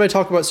anytime I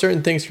talk about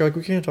certain things. You're like,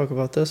 we can't talk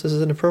about this. This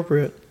is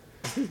inappropriate.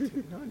 no,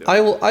 I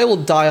don't. I will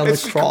die on the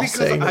It's cross because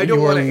saying I that don't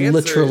you are wanna answer.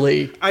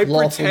 literally I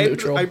lawful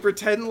neutral.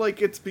 pretend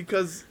like it's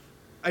because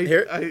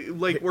Here- I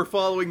like we're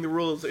following the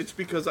rules. It's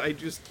because I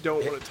just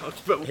don't want to talk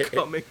about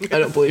coming. I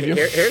don't believe you.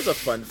 Here's a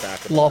fun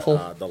fact about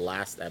Lawful. the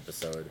last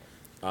episode.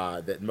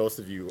 that most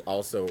of you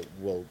also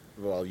will,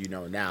 well, you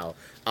know now.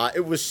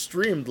 It was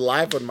streamed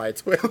live on my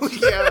Twitch.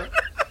 Yeah.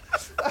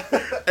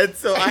 And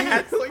so I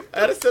had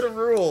a set of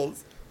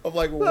rules of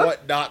like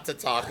what not to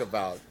talk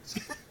about.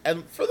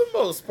 And for the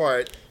most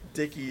part,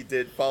 Dickie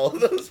did follow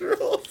those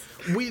rules.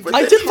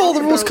 I did follow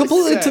the rules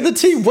completely to the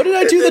T. What did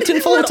I do that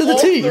didn't follow to the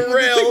T? The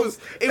rails.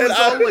 It was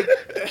all like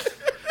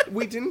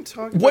we didn't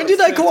talk. When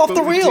did I go off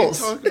the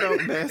rails? We didn't talk about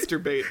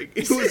masturbating.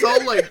 It was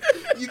all like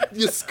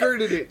you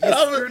skirted it. You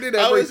skirted everything.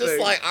 I was just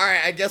like, all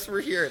right, I guess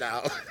we're here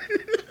now.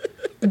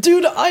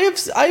 Dude,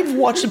 I've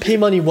watched a Pay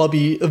Money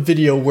Wubby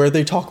video where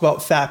they talk about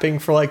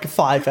fapping for like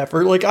 5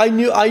 effort. Like I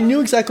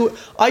knew exactly.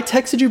 I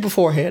texted you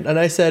beforehand and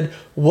I said,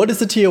 "What is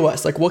the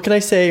TOS? Like, what can I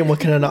say and what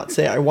can I not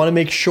say? I want to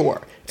make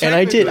sure." And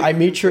I did. I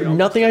made sure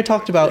nothing I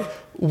talked about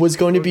was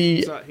going to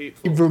be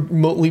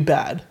remotely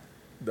bad.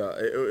 No,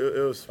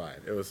 it was fine.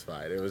 It was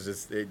fine. It was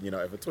just,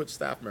 if a Twitch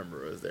staff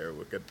member was there, it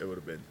would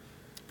have been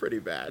pretty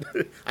bad.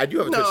 I do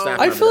have a Twitch staff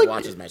member that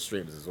watches my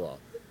streams as well.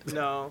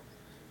 No.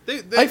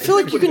 I feel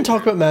like you can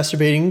talk about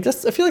masturbating.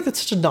 I feel like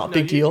that's such a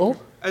big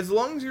deal. As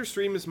long as your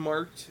stream is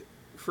marked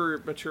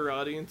for mature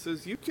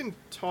audiences, you can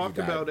talk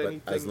about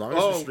anything. As long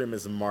as your stream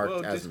is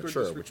marked as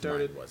mature, which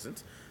mine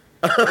wasn't.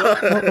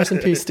 Rest in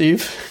peace,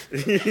 Steve.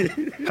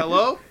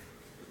 Hello?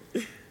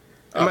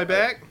 Am I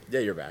back?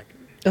 Yeah, you're back.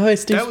 Oh, hey,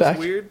 Steve's back. That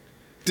was weird.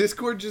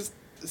 Discord just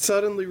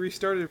suddenly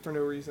restarted for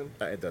no reason.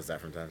 It does that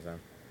from time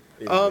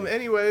to time.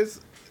 Anyways,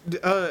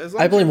 as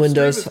long I blame as your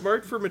Windows. stream is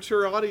marked for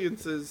mature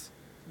audiences,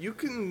 you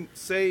can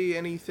say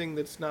anything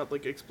that's not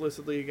like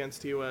explicitly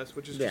against TOS,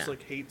 which is just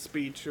like hate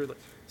speech or like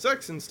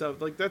sex and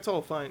stuff. Like that's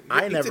all fine.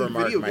 I never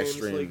mark my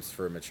streams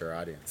for mature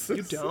audiences.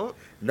 You don't?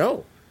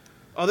 No.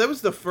 Oh, that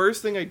was the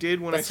first thing I did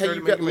when I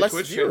started making my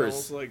Twitch channel. I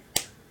was like,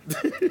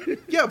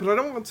 yeah, but I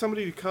don't want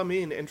somebody to come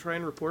in and try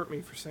and report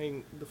me for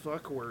saying the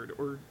fuck word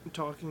or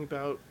talking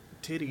about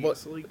titties.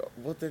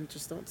 Well, then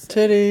just don't say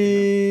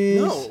titties.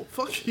 No,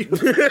 fuck you.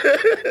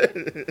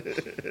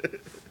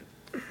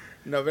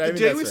 No, but the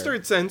day we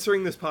start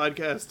censoring this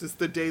podcast is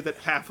the day that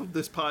half of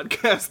this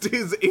podcast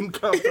is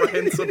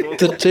incomprehensible.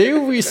 The day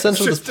we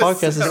censor this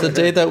podcast is the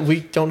day that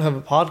we don't have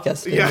a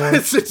podcast anymore. Yeah,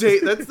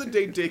 that's the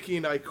day Dickie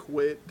and I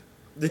quit.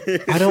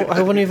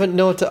 I wouldn't even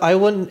know I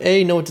wouldn't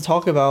know what to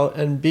talk about,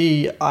 and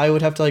B, I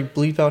would have to like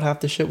bleep out half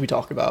the shit we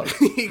talk about.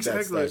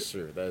 Exactly. That's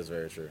true. That is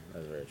very true.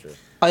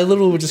 I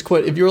literally would just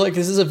quit. If you were like,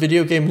 this is a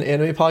video game and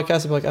anime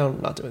podcast, I'd be like,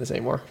 I'm not doing this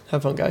anymore.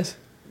 Have fun, guys.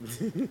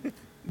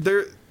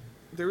 There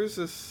was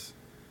this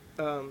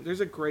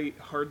there's a great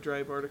hard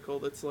drive article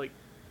that's like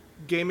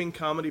gaming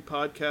comedy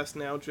podcast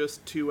now,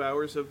 just 2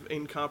 hours of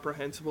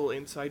incomprehensible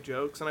inside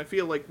jokes, and I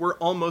feel like we're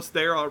almost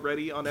there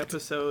already on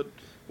episode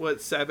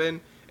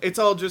 7. It's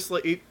all just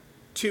like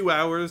 2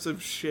 hours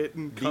of shit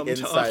and cum The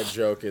inside talk.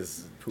 joke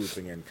is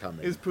pooping and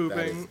coming. Is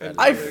pooping.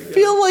 I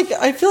feel like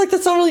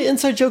that's not really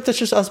inside joke. That's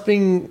just us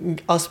being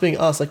us.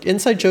 Like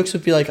inside jokes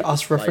would be like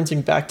us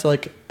referencing back to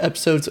like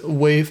episodes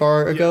way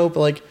far ago.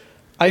 But like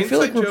I feel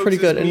like we're pretty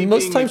good. And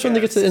most times when they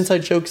get to the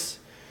inside jokes,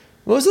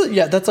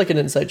 that's like an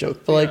inside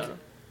joke. But like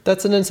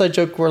that's an inside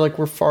joke where like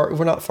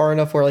we're not far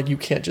enough where like you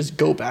can't just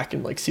go back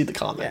and like see the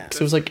comment. Yeah. So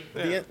it was like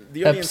the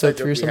only episode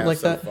 3 or something like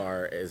that. So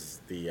far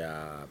is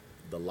the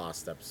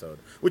Lost episode,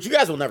 which you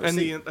guys will never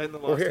see. And the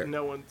Lost,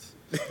 no one's.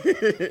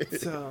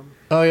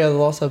 Oh yeah, the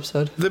Lost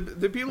episode.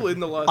 The people in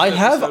the Lost. I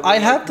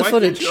have the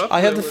footage. I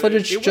have the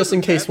footage just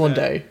in case one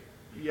day.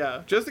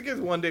 Yeah, just in case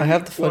one day I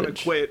have the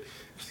footage. Quit.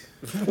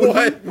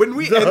 When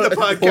we end the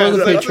podcast,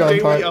 the that's the day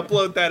Patreon we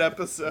upload that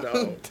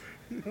episode.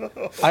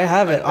 No. I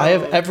have it. I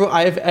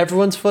have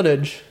everyone's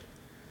footage.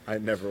 I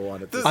never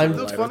wanted to.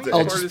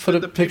 I'll just put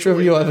a picture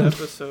of you, Evan.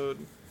 Episode.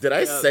 Did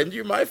I send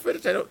you my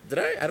footage? I don't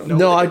know.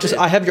 No,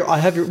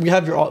 we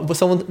have your.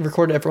 Someone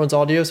recorded everyone's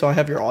audio, so I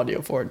have your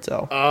audio for it.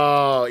 So.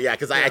 Oh yeah,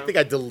 because I think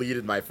I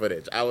deleted my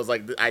footage. I was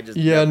like, I just.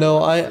 Yeah,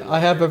 no, I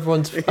have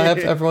everyone's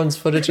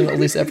footage and at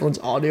least everyone's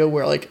audio.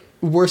 Where like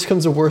worst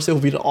comes to worst, it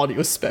will be an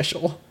audio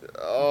special.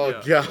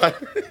 Oh god.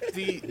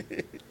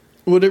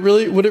 Would it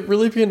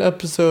really be an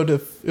episode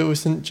if it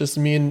wasn't just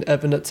me and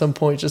Evan at some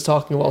point just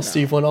talking while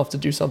Steve went off to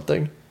do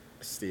something?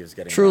 Steve's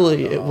getting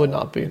truly alcohol, it would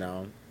not be.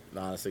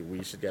 Honestly,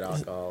 we should get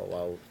alcohol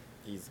while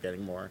he's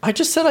getting more. I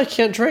just said I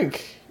can't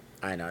drink.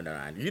 I know,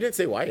 no. You didn't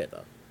say why yet,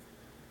 though.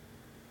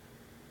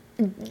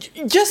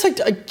 Yes,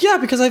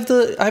 because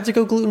I have to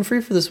go gluten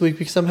free for this week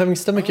because I'm having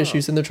stomach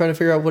issues and they're trying to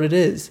figure out what it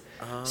is.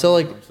 So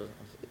like,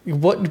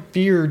 what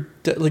beer?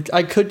 Like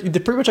I could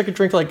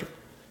drink like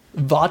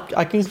vodka.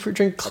 I can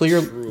drink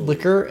clear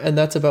liquor and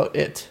that's about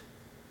it.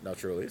 No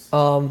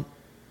Trulies.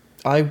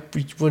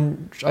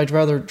 I'd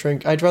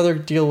rather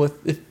deal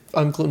with, if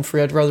I'm gluten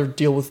free, I'd rather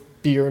deal with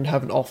beer and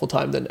have an awful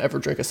time than ever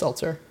drink a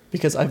seltzer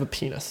because I have a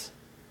penis.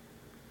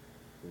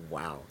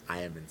 Wow,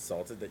 I am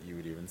insulted that you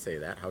would even say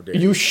that. How dare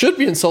you? You should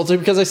be insulted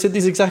because I said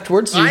these exact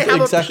words to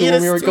you exactly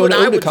when we were going to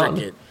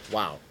Otakon.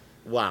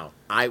 Wow,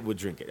 I would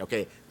drink it.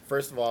 Okay,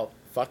 first of all,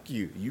 fuck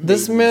you.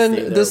 This man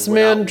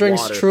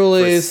drinks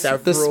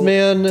Trulies. This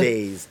man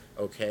days.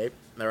 Okay,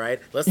 All right,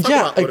 let's talk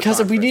Yeah, about Otakon because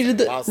we first, needed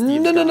the while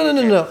Steve's no.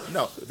 gone,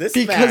 no. This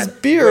Because man,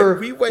 beer when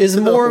we went is to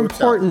the more hotel-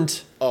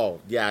 important Oh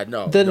yeah,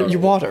 no. than no, your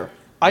no. water.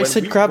 I When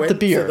said we grab the went to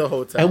beer, the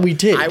hotel, and we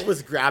did. I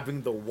was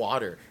grabbing the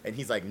water, and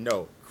he's like,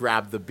 "No,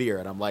 grab the beer,"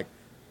 and I'm like,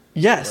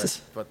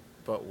 Yes.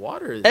 "But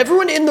water." Is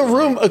Everyone in the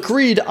room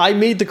agreed I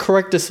made the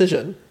correct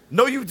decision.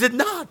 No, you did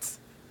not.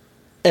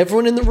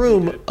 Everyone in the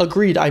room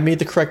agreed I made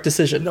the correct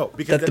decision. No,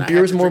 because that then the I beer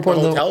had is to more drink the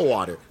important than hotel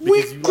water. we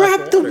because you left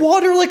grabbed the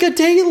water like a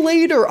day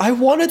later. I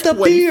wanted the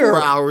 24 beer.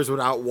 hours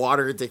without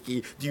water,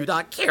 Dickie. Do you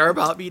not care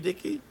about me,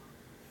 Dickie?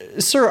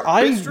 Sir,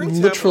 I Bitch, drink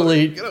tap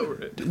literally water. Get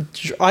over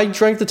it. I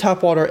drank the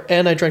tap water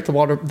and I drank the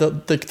water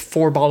the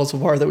 4 bottles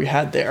of water that we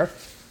had there.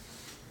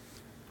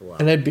 Wow.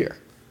 And I had beer.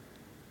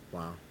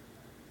 Wow.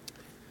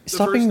 The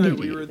Stop first being night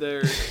needy. we were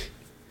there,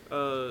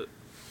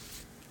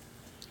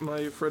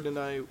 my friend and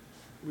I,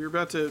 we were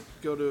about to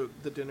go to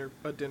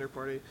a dinner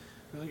party.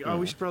 We're like, oh,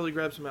 we should probably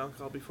grab some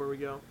alcohol before we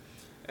go.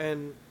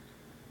 And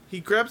he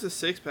grabs a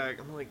 6-pack.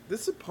 I'm like,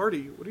 this is a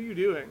party. What are you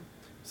doing?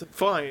 He's like,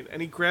 fine.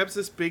 And he grabs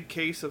this big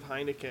case of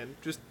Heineken.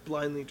 Just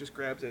blindly just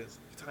grabs it.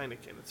 It's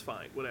Heineken. It's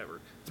fine. Whatever.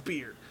 It's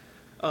beer.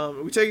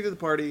 We take it to the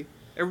party.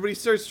 Everybody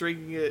starts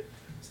drinking it.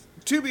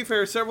 To be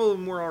fair, several of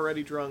them were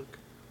already drunk.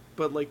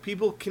 But, like,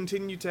 people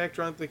continued to act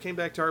drunk. They came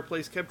back to our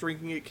place, kept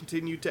drinking it,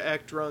 continued to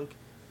act drunk.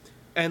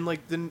 And,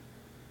 like, then,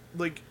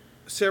 like,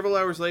 several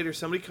hours later,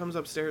 somebody comes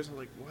upstairs and,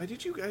 like, why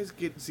did you guys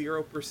get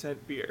 0%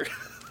 beer?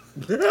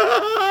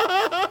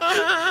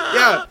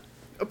 Yeah.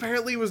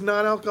 Apparently it was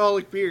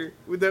non-alcoholic beer.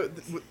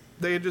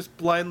 They had just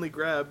blindly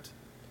grabbed.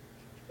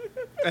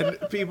 And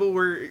people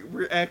were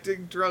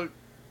acting drunk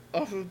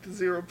off of the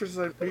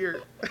 0%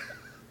 beer.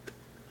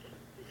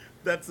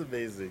 That's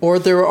amazing. Or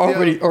they were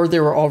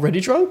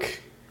already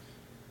drunk?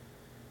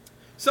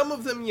 Some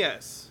of them,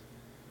 yes.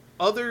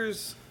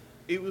 Others,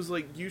 it was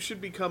like, you should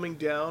be coming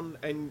down,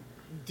 and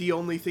the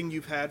only thing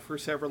you've had for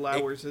several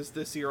hours is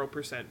the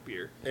 0%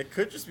 beer. It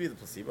could just be the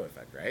placebo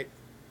effect, right?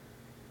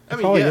 I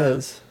mean, Probably yeah,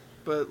 is.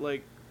 but,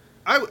 like,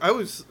 I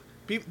was...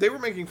 They were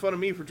making fun of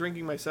me for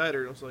drinking my cider,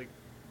 and I was like,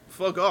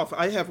 fuck off,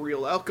 I have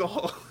real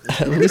alcohol.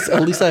 At least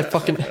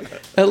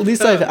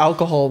I have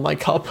alcohol in my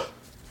cup.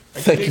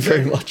 Thank you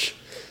very much.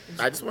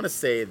 I just want to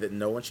say that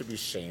no one should be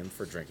shamed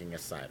for drinking a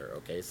cider,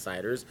 okay?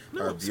 Ciders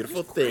No, are a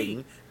beautiful cider's great.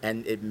 thing,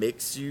 and it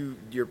makes you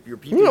your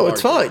pee No,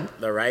 it's larger, fine.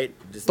 all right?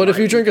 Just But if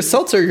my you drink a pee-pee,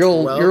 seltzer, you're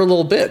a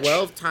little bitch.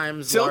 12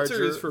 times Seltzer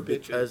larger is for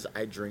bitches. because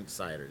I drink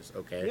ciders,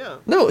 okay? Yeah.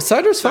 No,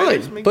 cider's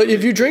Ciders fine. make But you-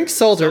 if you drink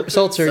seltzer,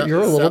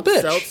 you're a little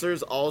bitch.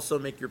 Seltzers also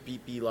make your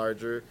pee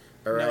larger,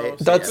 all right?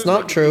 That's seltzers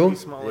not make true. your pee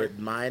smaller.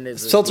 Mine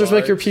is as Seltzers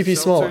make your large- pee Seltzers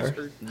smaller.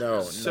 are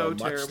No, so much,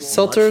 terrible. much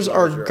Seltzers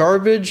are larger.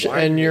 garbage, Why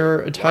and the you're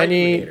hater? a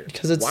tiny Why the hater?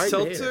 because it's Why the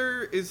hater?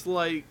 Seltzer is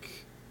like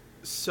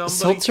somebody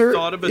Seltzer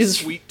thought of a is-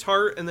 sweet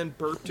tart and then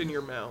burped in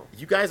your mouth.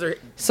 You guys are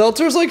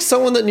seltzer's like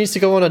someone that needs to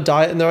go on a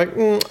diet, and they're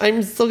like,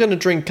 I'm still gonna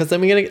drink because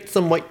I'm gonna get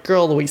some white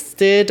girl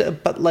wasted,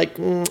 but like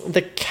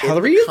the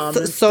calories,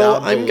 comments so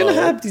down I'm gonna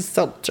below, have these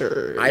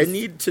seltzers. I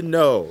need to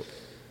know.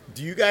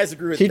 Do you guys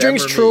agree with He them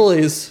drinks or me?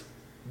 Trulies.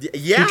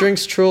 Yeah. He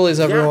drinks Trulies.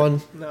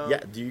 Everyone. No.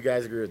 Yeah. Do you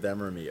guys agree with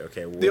them or me?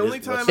 Okay. The only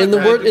time In the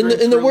I've had word to in the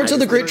drink words of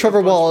the Trulies great is Trevor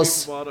a bunch of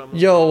Wallace, people bought 'em.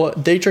 yo,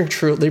 they drink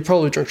True. They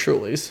probably drink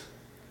Trulies.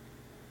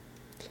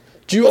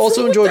 Do you What's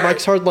also wrong with enjoy that?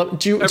 Mike's Hard Lemonade?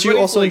 Do you Everybody's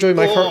also like,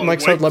 enjoy "Oh,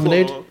 Mike's Hard White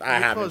Lemonade? Claw." I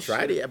White haven't Claw's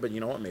tried shit. it yet, but you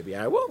know what? Maybe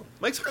I will.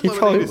 Mike's Hard He Lemonade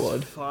probably is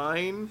would.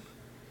 fine.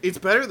 It's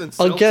better than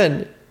seltzer.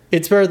 Again,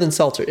 it's better than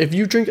seltzer. If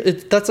you drink,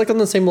 that's like on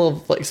the same level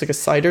of like it's like a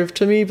cider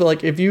to me. But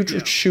like if you Yeah.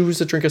 choose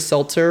to drink a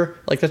seltzer,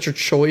 like that's your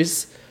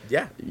choice.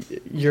 Yeah.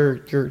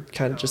 You're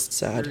kind of just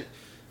sad. you're-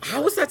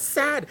 How is that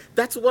sad?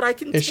 That's what I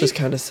can It's take. just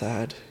kind of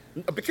sad.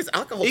 Because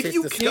alcohol If tastes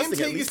you can disgusting. At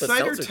take a least the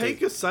cider, seltzer take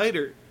tastes- a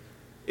cider.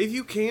 If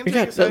you can Yeah,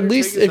 take a cider, at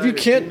least take a if you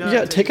cider. can't, Do not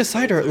yeah, take a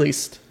cider at seltzer.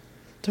 least.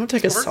 Don't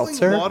take a Sparkling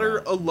seltzer.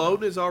 water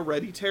alone is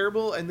already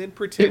terrible, and then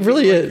pretending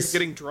really like is. you're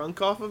getting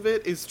drunk off of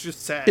it is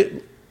just sad.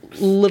 It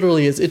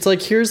literally is. It's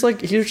like here's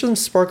some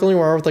sparkling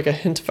water with like a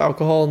hint of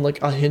alcohol and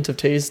like a hint of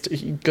taste.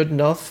 Good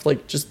enough.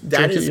 Like just That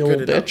drink it, is you good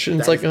little enough. bitch. And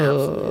it's That like, is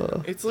absolutely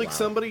enough. It's like Wow.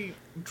 somebody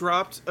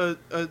dropped a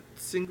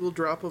single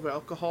drop of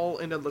alcohol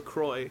in a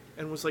LaCroix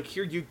and was like,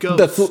 "Here you go,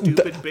 that's stupid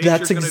bitch."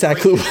 that's you're gonna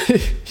exactly drink what.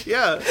 it."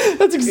 Yeah,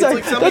 That's It's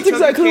exactly like somebody that's took a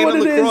exactly can what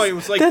of it LaCroix is. and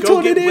was like, That's "Go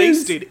what get it is.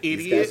 wasted, These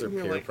idiot." guys are And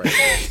you're peer like,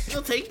 pressure.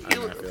 "I'll take I you,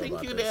 don't know how I feel thank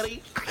about you, this.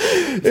 daddy."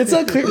 It's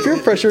not peer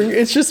pressuring.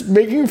 It's just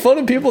making fun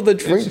of people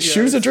that Yeah,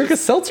 choose to it's drink a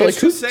just- seltzer. Like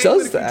it's who just saying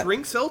does If that? you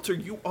drink seltzer,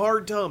 you are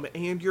dumb,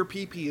 and your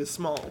pee is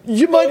small.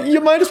 You might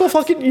as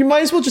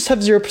well just have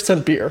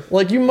 0% beer.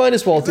 Like you might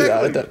as well do that at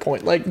Exactly. that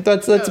point. Like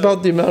that's Yeah.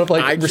 about the amount of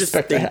like I just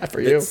respect I think have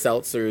for that you.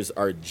 seltzers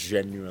are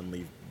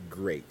genuinely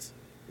great.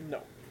 No.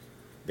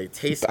 They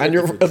taste And good.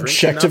 you're If you drink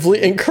objectively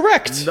enough,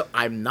 incorrect. No,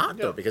 I'm not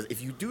Yeah. though, because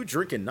if you do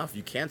drink enough,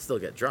 you can still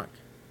get drunk.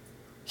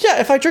 Yeah,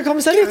 if I drink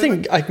almost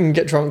anything, I can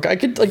get drunk. I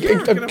could like Yeah, I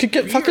get a could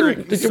get beer, fucking. I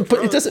can still But it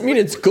drunk. doesn't mean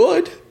it's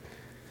good.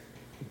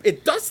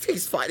 It does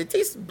taste fine. It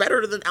tastes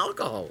better than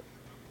alcohol.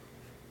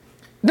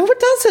 No, it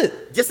doesn't.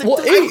 Yes, it well,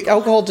 does.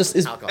 alcohol just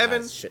is. Alcohol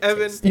Evan, has shit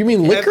Evan, taste. You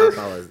mean liquor?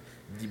 Alcohol is,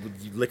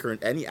 liquor,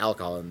 any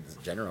alcohol in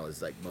general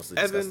is like mostly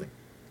Evan, disgusting.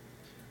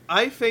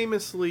 I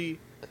famously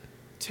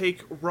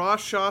take raw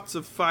shots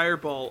of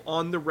Fireball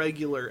on the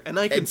regular, and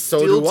I can so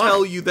still do I.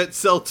 tell you that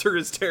seltzer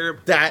is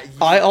terrible. That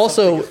I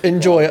also something is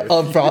enjoy wrong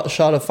a with raw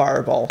shot of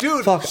Fireball.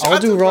 Dude, Fuck, I'll shots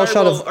do a of raw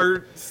shot Fireball of.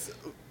 are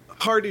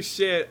hard as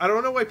shit. I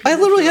don't know why people I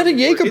literally shit had a on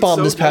it. Jaeger It's bomb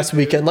so this past good,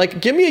 dude. weekend.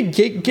 Like, give me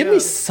Yeah.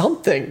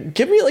 something.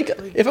 Give me like,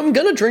 if I'm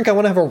gonna drink, I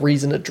want to have a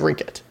reason to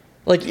drink it.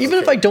 Like, even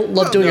if I don't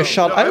love No, doing no, a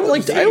shot, no, I I don't wouldn't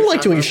like. say I don't like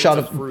shot, doing I a shot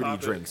would of. fruity Pop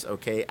it. drinks,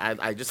 okay?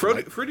 I just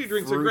Fruity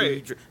drinks are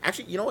great.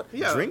 Actually, you know what?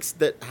 Yeah. Drinks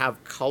that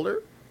have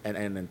color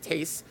and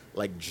taste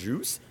like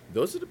juice,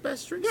 those are the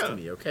best drinks Yeah. to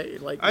me, okay?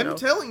 Like, I'm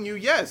telling you,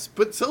 yes,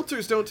 but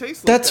seltzers don't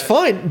taste like That's that.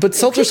 fine, but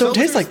seltzers don't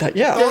taste Seltzers like that.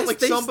 Yeah. don't like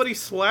They- somebody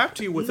slapped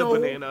you with no, a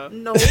banana.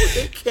 No,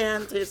 they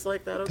can taste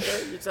like that,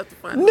 okay? You just have to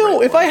find the No,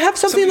 right if one. I have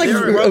something like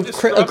Somebody rubbed a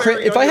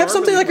strawberry if on I your have arm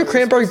something and like a you know,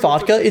 cranberry it's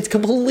something- vodka, it's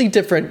completely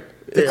different.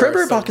 There are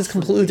Cranberry some vodka is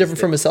completely Trulies different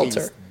from a that seltzer.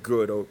 taste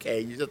good, okay?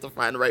 You just have to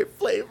find the right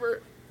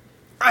flavor.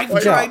 I've Yeah,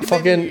 tried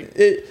fucking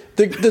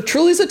the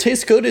Trulies that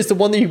taste good is the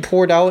one that you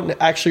pour it out and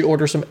actually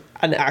order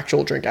an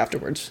actual drink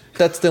afterwards.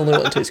 That's the only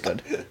one that tastes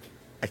good.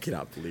 I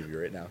cannot believe you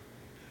right now.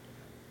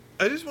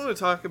 I just want to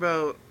talk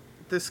about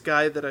this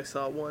guy that I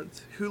saw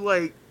once who,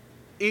 like,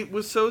 it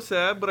was so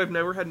sad, but I've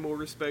never had more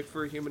respect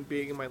for a human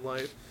being in my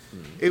life.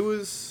 It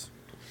was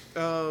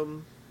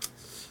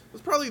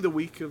probably the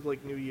week of,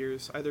 like, New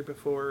Year's, either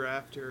before or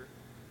after.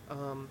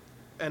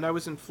 And I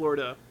was in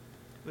Florida,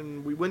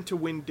 and we went to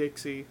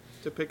Winn-Dixie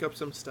to pick up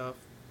some stuff.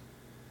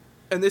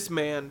 And this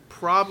man,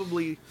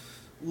 probably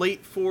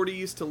late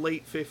 40s to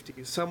late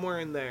 50s, somewhere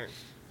in there,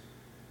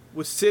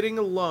 was sitting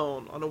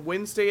alone on a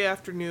Wednesday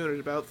afternoon at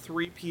about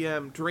 3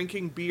 p.m.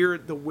 drinking beer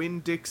at the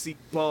Winn-Dixie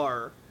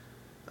bar.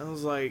 I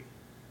was like,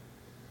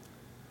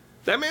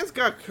 that man's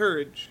got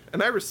courage,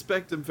 and I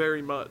respect him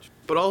very much.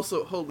 But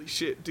also, holy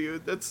shit,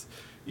 dude,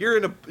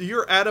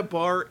 you're at a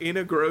bar in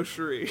a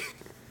grocery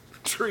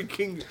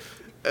drinking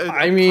a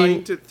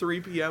pint at 3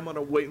 p.m. on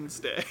a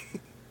Wednesday.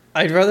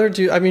 I'd rather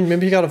do. I mean,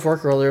 maybe he got off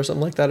work early or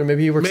something like that, or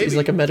maybe he works. He's Maybe.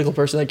 like a medical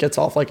person that gets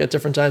off like at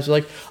different times. But,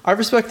 like, I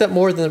respect that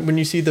more than when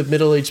you see the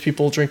middle-aged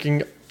people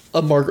drinking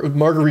a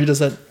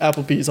margaritas at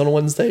Applebee's on a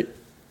Wednesday,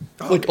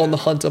 like on the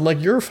hunt. I'm like,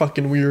 you're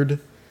fucking weird.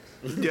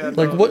 Yeah,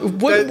 Like, what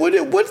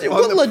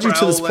led you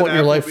to this point in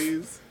your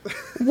life?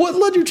 What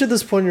led you to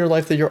this point in your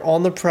life that you're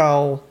on the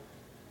prowl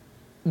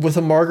with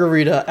a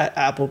margarita at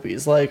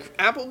Applebee's? Like,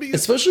 Applebee's,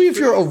 especially if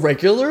you're a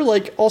regular.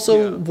 Like,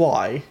 also, Yeah.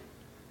 why?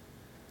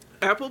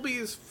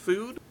 Applebee's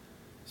food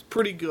is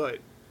pretty good.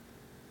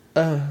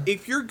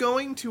 If you're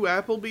going to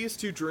Applebee's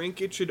to drink,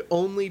 it should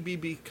only be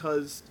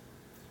because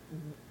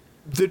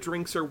the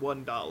drinks are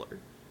 $1.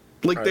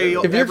 Like they.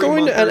 If you're every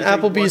going month to an there's a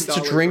Applebee's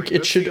to $1 drink, it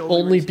That's should the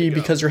only reason be to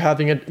go. because you're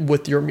having it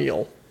with your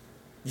meal.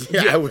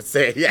 Yeah, I would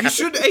say, yeah. You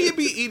should A,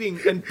 be eating,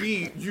 and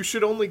B, you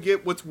should only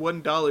get what's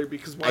 $1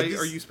 because why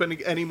are you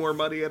spending any more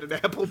money at an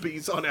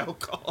Applebee's on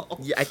alcohol?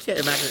 Yeah, I can't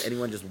imagine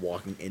anyone just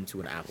walking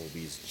into an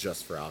Applebee's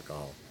just for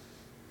alcohol.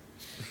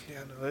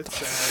 Yeah, no, that's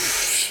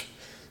sad.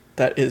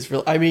 That is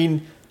real. I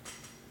mean,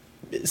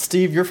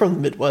 Steve, you're from the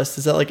Midwest.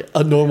 Is that like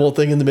a normal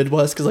thing in the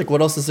Midwest? Because like,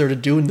 what else is there to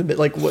do in the mid?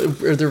 Like,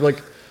 what are there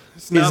like?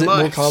 not Is it more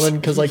much. common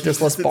because like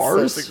there's less It's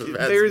bars? something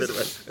That's There's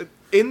Midwest.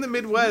 in the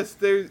Midwest.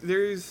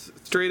 There's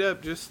straight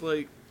up just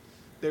like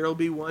there'll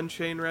be one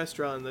chain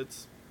restaurant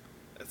that's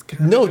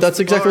kinda No, just that's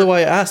a exactly bar. why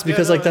I asked Yeah,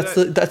 because no,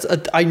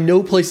 like I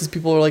know places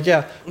people are like,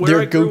 yeah, Where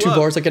their I grew go-to up.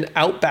 bars like an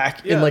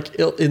Outback in Yeah. like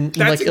in That's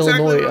like exactly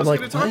Illinois. what I I'm was like,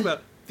 going to talk what?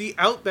 about. The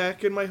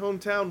Outback in my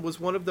hometown was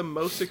one of the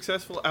most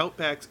successful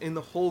Outbacks in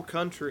the whole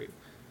country,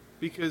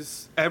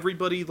 because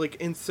everybody like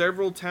in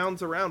several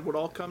towns around would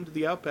all come to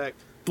the Outback,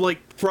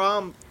 like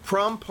prom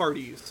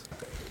parties,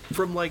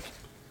 from like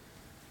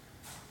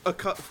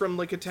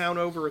a town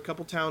over, a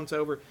couple towns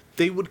over.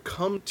 They would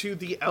come to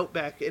the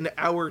Outback in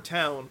our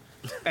town.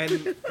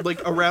 And like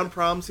around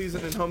prom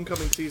season and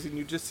homecoming season,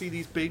 you just see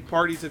these big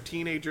parties of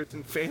teenagers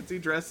in fancy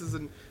dresses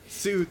and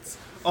suits,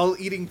 all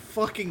eating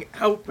fucking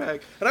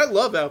Outback. And I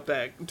love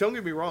Outback. Don't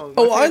get me wrong.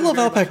 My Oh, I family love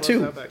very Outback much too.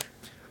 loves Outback.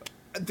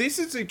 This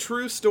is a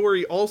true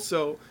story.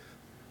 Also,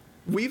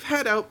 we've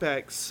had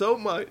Outback so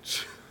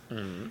much,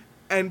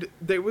 and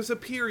there was a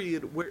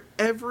period where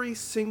every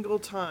single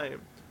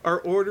time our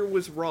order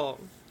was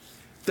wrong,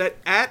 that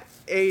at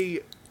a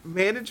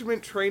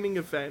management training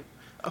event,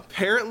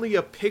 apparently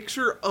a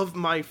picture of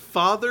my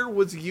father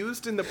was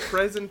used in the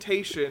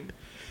presentation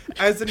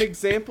as an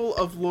example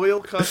of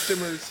loyal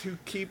customers who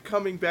keep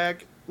coming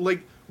back,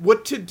 like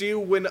what to do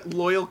when a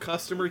loyal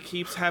customer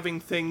keeps having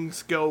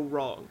things go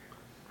wrong.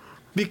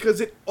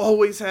 Because it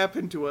always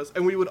happened to us,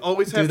 and we would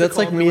always have Dude, to that's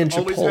call like them, me they and would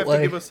always have to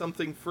Chipotle. give us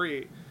something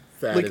free.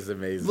 That is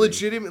amazing.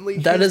 Legitimately,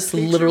 That his is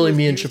picture literally was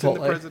me and used in the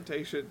Chipotle.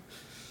 presentation.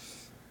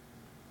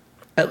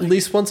 At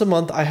least once a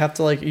month, I have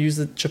to like use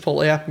the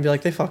Chipotle app and be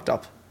like, they fucked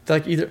up. They're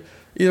like either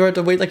I have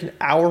to wait like an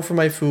hour for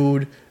my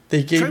food.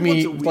 They gave Try me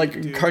once a week,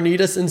 like dude.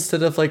 carnitas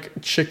instead of like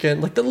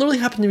chicken. Like that literally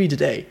happened to me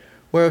today,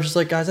 where I was just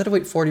like, guys, I had to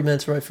wait 40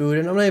 minutes for my food,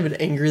 and I'm not even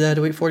angry that I had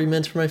to wait 40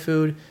 minutes for my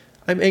food.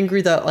 I'm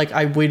angry that like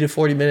I waited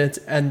 40 minutes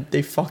and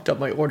they fucked up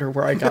my order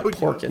where I got No,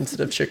 pork no. instead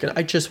of chicken.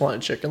 I just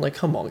wanted chicken. Like,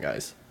 come on,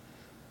 guys.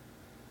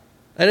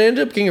 And I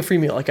ended up getting a free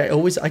meal. Like I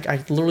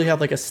literally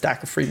have like a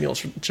stack of free meals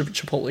from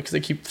Chipotle because they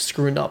keep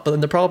screwing up. But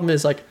then the problem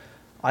is like,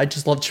 I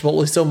just love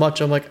Chipotle so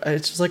much. I'm like,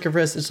 it's just like a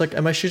risk. It's like,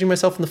 am I shooting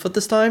myself in the foot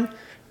this time?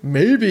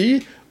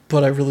 Maybe,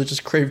 but I really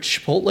just crave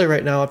Chipotle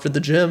right now after the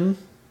gym.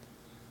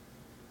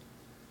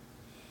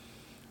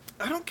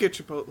 I don't get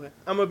Chipotle.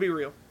 I'm gonna be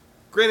real.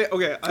 Granted,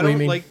 okay, I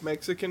don't like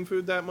Mexican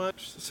food that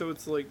much, so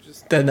it's like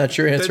just. Then that's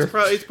your answer.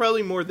 It's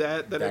probably more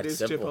that than it is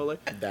simple.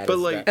 Chipotle. But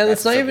like, and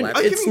it's not even.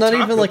 It's not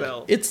even like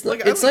it's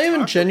like it's not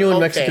even genuine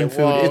Mexican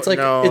food. It's like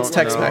it's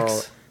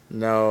Tex-Mex.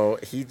 No,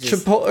 he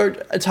just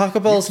Taco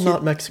Bell is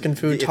not Mexican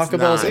food. Taco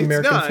Bell is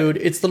American food.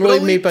 It's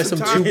literally made by some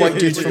two white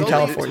dudes from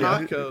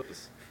California.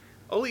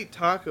 I'll eat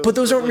tacos. But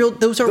those aren't real.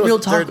 Those aren't real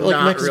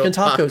Mexican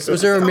tacos.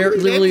 Those are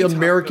literally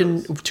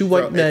American two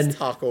white men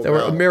that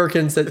were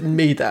Americans that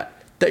made that.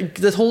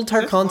 The whole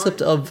entire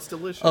concept of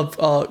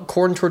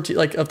corn tortilla,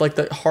 like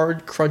the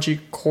hard crunchy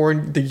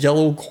corn, the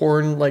yellow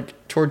corn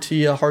like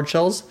tortilla hard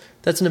shells.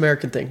 That's an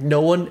American thing. No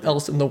one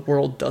else in the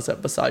world does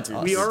that besides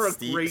us. We are a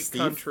great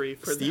country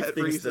for Steve that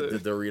thinks reason.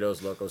 that the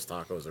Doritos Locos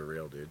Tacos are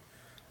real, dude.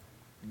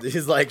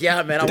 He's like,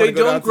 yeah, man, I want to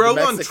go down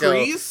to Mexico on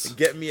trees? And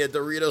get me a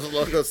Doritos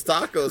Locos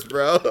Tacos,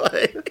 bro.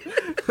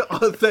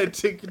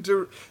 Authentic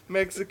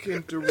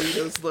Mexican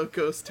Doritos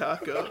Locos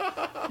Taco.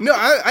 No,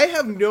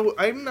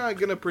 I'm not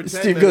gonna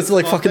pretend. Steve goes to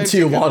like fucking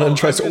Tijuana and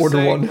tries to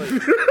order one.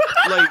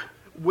 Like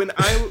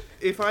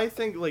if I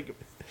think like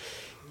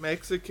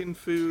Mexican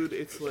food,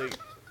 it's like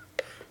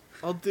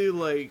I'll do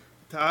like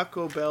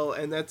Taco Bell,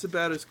 and that's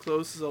about as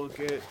close as I'll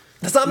get.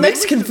 That's not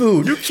Mexican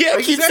food. You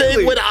can't keep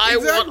saying when I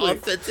want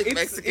authentic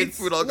Mexican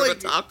food, I'll go to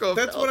Taco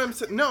Bell. That's what I'm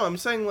saying. No, I'm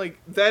saying like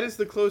that is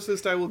the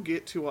closest I will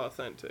get to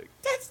authentic.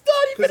 That's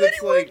not even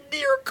anywhere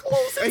near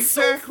close. It's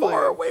so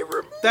far away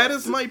removed. That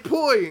is my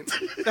point.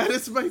 That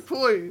is my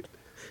point.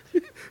 I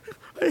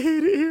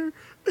hate it here.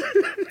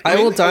 I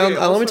will die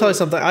on. Let me tell you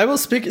something. I will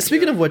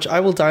Speaking of which, I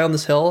will die on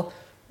this hill.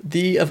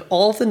 Of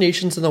all the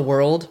nations in the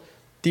world,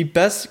 the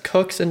best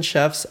cooks and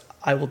chefs,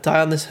 I will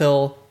die on this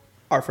hill,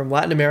 are from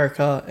Latin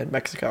America and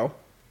Mexico.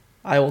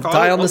 I will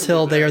die on this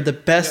hill. They are the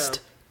best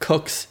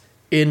cooks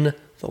in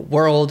the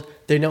world.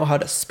 They know how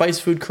to spice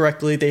food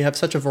correctly. They have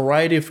such a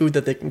variety of food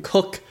that they can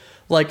cook.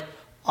 Like,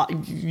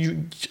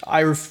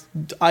 I've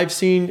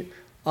seen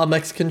a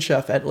Mexican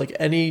chef at like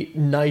any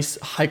nice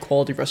high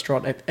quality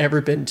restaurant I've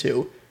ever been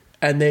to,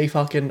 and they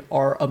fucking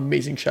are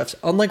amazing chefs.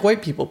 Unlike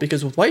white people,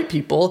 because with white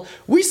people,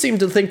 we seem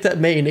to think that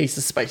mayonnaise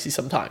is spicy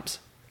sometimes.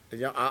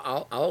 Yeah,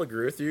 I'll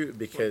agree with you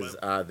because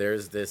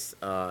there's this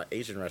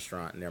Asian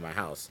restaurant near my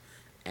house,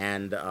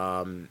 and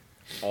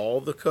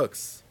all the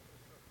cooks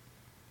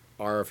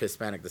are of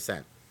Hispanic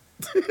descent.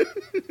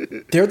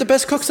 They're the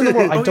best cooks in the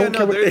world. I don't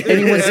care what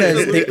anyone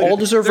says. They all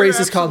deserve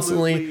raises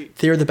constantly.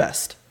 They're the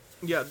best.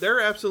 Yeah, there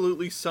are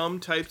absolutely some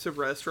types of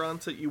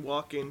restaurants that you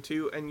walk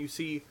into and you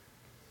see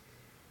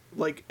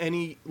like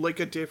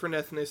a different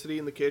ethnicity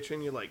in the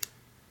kitchen. You're like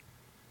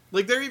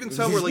there are even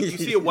some where like you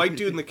see a white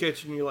dude in the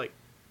kitchen and you're like,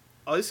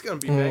 oh, this is going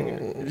to be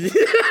banging.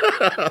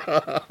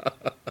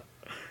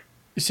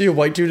 You see a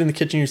white dude in the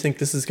kitchen, you think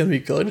this is going to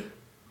be good?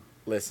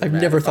 Listen,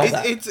 I've never thought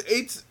that.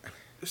 It's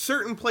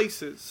certain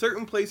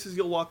places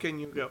you'll walk in,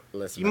 you go,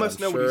 listen, you must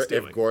know what he's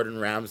doing. If Gordon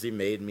Ramsay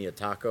made me a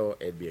taco,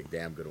 it'd be a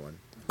damn good one.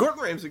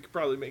 Gordon Ramsay could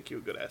probably make you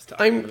a good ass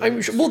taco.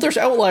 I'm sure, well, there's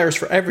outliers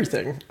for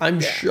everything. I'm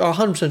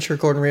 100% sure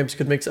Gordon Ramsay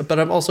could make some, but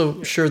I'm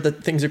also sure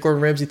that things that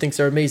Gordon Ramsay thinks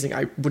are amazing,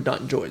 I would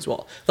not enjoy as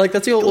well. Like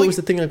that's always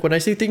the thing. Like when I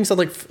see things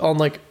on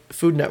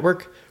Food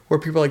Network where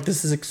people are like,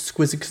 this is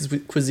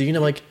exquisite cuisine,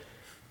 I'm like,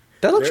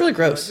 that looks really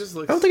gross.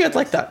 I don't think I'd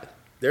like that.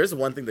 There's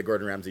one thing that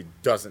Gordon Ramsay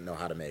doesn't know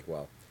how to make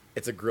well.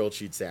 It's a grilled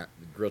cheese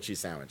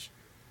sandwich.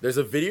 There's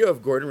a video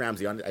of Gordon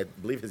Ramsay on, I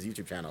believe, his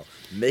YouTube channel,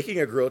 making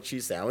a grilled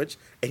cheese sandwich,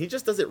 and he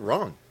just does it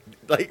wrong.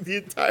 Like, the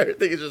entire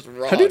thing is just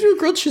wrong. How do you do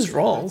grilled cheese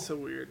wrong? That's so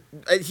weird.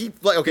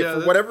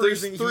 For whatever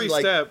reason,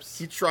 steps.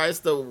 He tries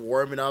to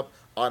warm it up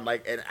on,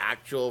 like, an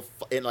actual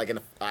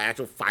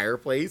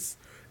fireplace.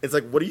 It's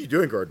like, what are you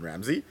doing, Gordon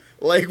Ramsay?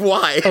 Like,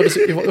 why? Oh, does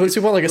he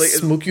want, like, a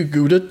smoky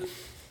Gouda?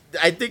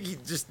 I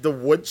think the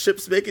wood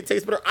chips make it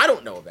taste better. I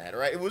don't know that,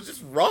 right? It was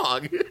just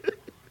wrong.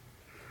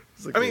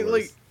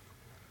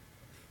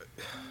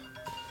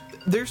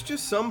 There's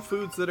just some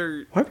foods that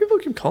are... Why do people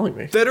keep calling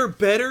me? That are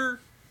better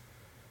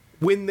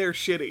when they're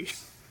shitty.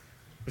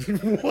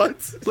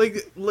 What?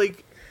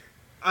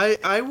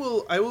 I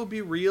will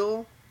be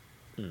real.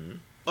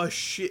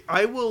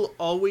 I will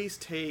always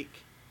take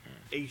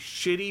a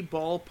shitty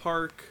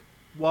ballpark,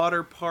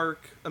 water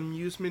park,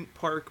 amusement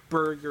park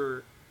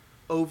burger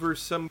over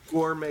some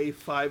gourmet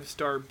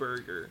 5-star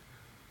burger.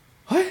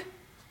 What?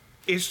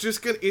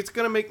 It's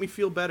gonna make me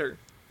feel better.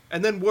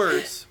 And then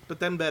worse,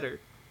 but then better.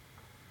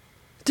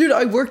 Dude,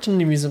 I worked in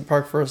an amusement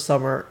park for a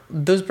summer.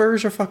 Those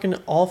burgers are fucking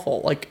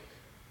awful. Like,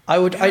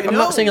 I'm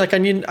not saying like I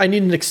need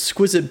an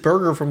exquisite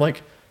burger from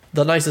like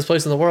the nicest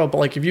place in the world, but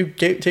like if you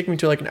take me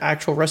to like an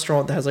actual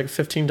restaurant that has like a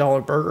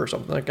 $15 burger or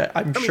something like that,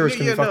 I'm sure it's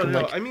gonna be fucking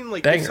like. I mean,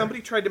 like banger. If somebody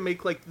tried to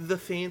make like the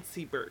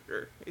fancy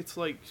burger, it's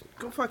like,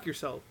 go fuck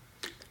yourself.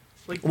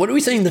 Like, What are we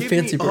saying? The give me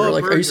fancy a burger?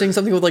 Like, are you burger. saying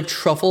something with like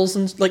truffles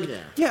and like? Yeah.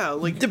 Yeah,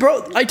 like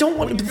Bro, I don't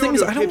want. when The you thing go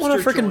is, to I don't want a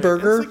hipster freaking joint,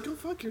 burger. It's like, go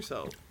fuck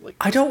yourself. Like,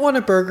 I don't want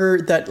a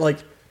burger that like.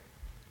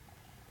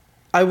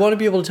 I want to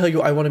be able to tell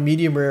you I want a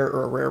medium rare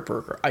or a rare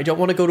burger. I don't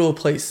want to go to a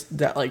place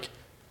that like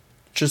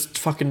just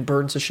fucking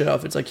burns the shit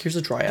off. It's like, here's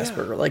a dry ass Yeah.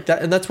 burger like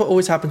that, and that's what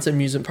always happens in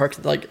amusement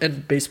parks, like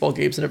and baseball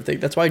games and everything.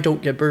 That's why I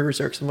don't get burgers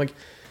there, because I'm like,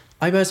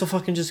 I might as well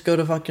fucking just go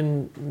to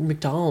fucking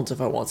McDonald's if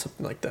I want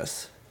something like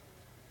this.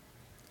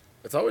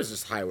 It's always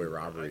just highway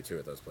robbery too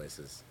at those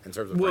places in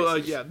terms of well,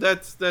 prices. yeah,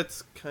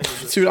 that's kind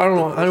of. Dude, I don't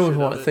the want. I don't even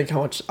bullshit want of to it. think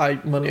how much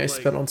money I Like-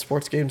 spent on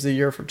sports games a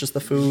year for just the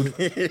food.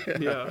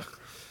 Yeah.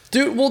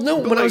 Dude, well,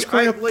 no. But, When I was like,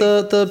 growing I, up,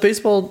 like- the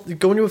baseball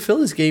going to a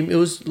Phillies game, it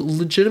was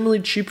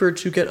legitimately cheaper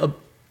to get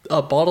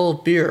a bottle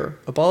of beer.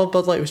 A bottle of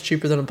Bud Light was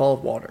cheaper than a bottle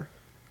of water.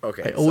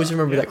 Okay. I always so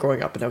remember yeah. that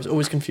growing up, and I was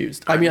always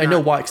confused. I I'm mean, I know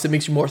not- why, because it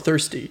makes you more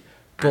thirsty.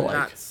 But I'm like,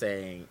 not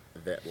saying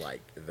that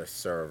like the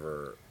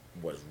server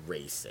was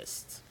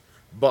racist,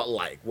 but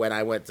like when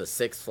I went to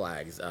Six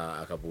Flags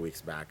a couple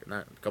weeks back,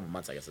 not a couple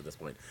months I guess at this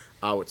point,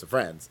 with some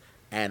friends,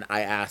 and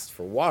I asked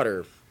for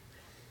water,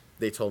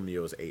 they told me it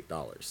was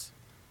 $8,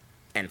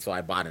 and so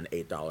I bought an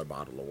 $8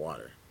 bottle of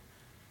water.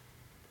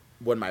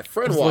 When my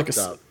friend Was it like walked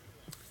a s- up,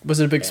 was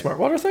it a big smart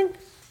water thing?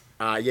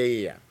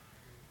 yeah.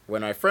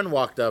 When my friend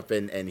walked up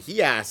and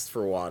he asked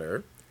for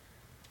water,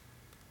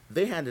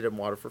 they handed him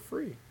water for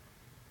free.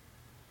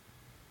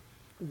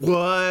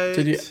 What?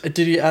 Did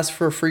he ask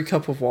for a free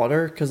cup of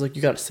water? Because like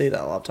you got to say that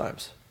a lot of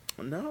times.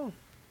 No,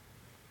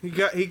 He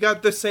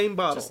got the same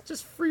bottle.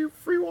 just free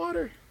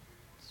water.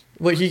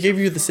 Wait, he gave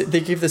you they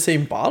gave the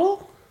same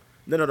bottle?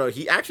 No.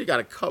 He actually got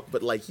a cup,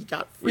 but like he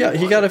got free. Yeah, he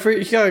water. got a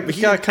free. He got But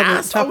he got didn't kind of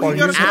ask- tap he water.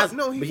 got He a just- cup. Asked,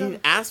 No, he but he got-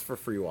 didn't ask for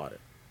free water.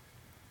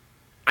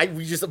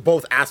 We just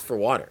both asked for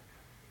water.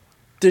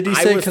 Did he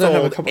I say, was "Can I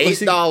have a told cup?"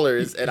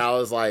 $8, and I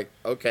was like,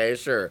 okay,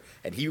 sure.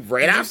 And he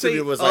right Did you after say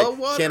me was a like,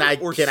 water can I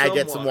or get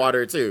some some water?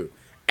 water too?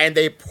 And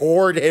they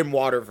poured him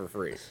water for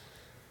free.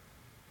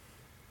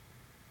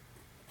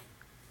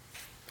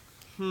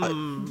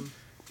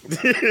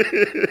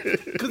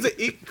 Because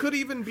it could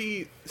even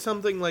be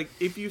something like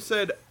if you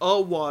said a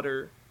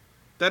water,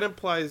 that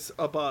implies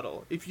a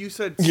bottle. If you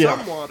said Yeah.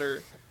 some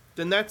water,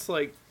 then that's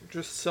like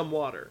just some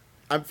water.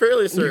 I'm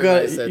fairly You certain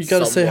got I said you got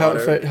to some say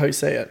water. how you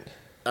say it.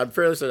 I'm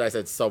fairly certain I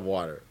said some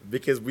water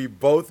because we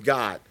both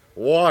got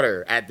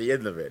water at the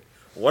end of it.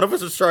 One of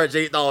us was charged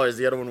 $8,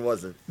 the other one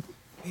wasn't.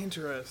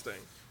 Interesting.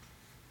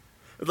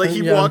 Like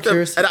he Yeah, I'm walked up,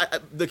 curious. and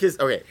because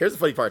okay, here's the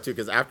funny part too.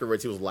 Because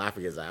afterwards he was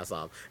laughing his ass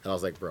off, and I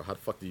was like, "Bro, how the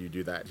fuck do you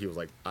do that?" He was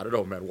like, "I don't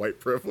know, man, white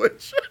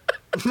privilege."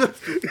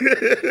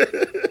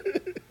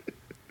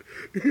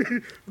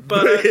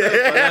 But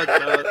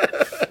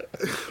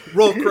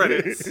roll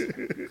credits.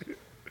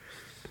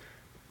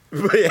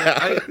 But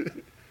yeah,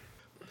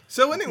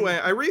 So anyway,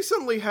 I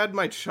recently had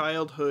my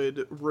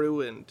childhood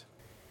ruined.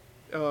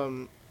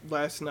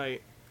 Last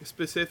night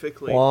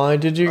specifically. Why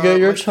did you get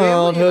your my family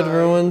childhood and I-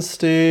 ruined,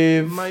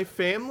 Steve? My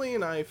family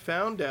and I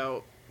found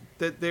out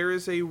that there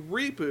is a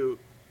reboot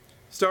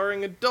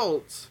starring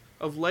adults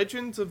of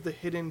Legends of the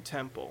Hidden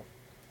Temple.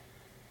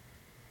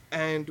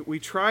 And we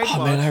tried Oh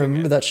watching man, I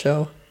remember it, that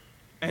show.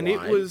 and Why?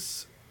 it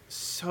was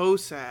so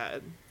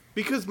sad.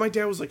 Because my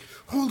dad was like,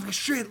 "Holy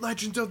shit,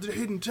 Legends of the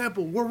Hidden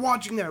Temple, we're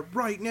watching that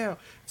right now."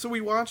 So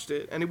we watched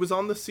it, and it was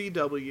on the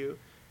CW,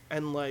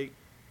 and like,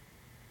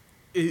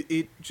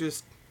 it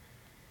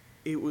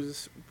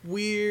was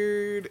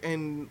weird,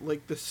 and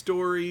like the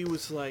story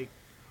was like,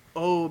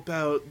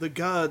 about the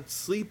gods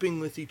sleeping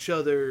with each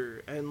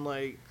other, and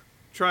like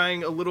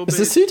trying a little Is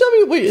bit. the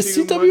CW? Wait, is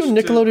too CW and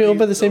much to Nickelodeon owned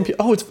by be the same adult.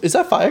 people? Oh, is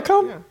that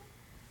Viacom? Yeah.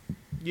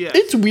 Yes.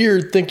 It's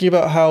weird thinking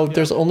about how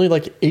there's only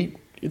like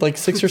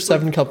 6 or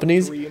 7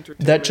 companies Three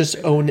that just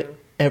own yeah.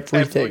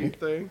 everything.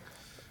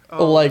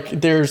 Oh. Like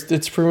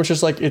it's pretty much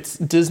just like it's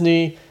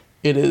Disney,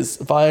 it is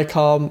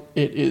Viacom,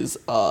 it is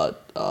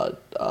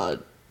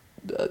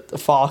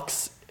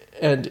Fox,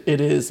 and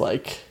it is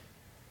like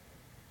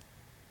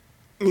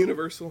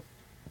Universal.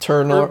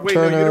 Turner. Or, wait,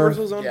 no,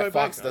 Universal's owned yeah. by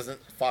Fox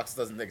Viacom.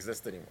 doesn't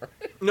exist anymore.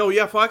 No,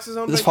 yeah, Fox is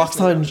owned Is by Fox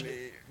Disney. not?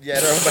 Yeah,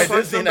 they're owned by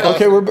Fox Disney owned now. by-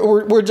 Okay,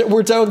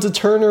 we're down to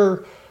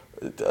Turner,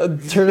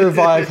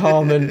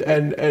 Viacom,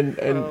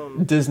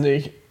 and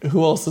Disney.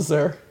 Who else is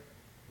there?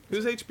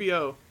 Who's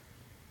HBO?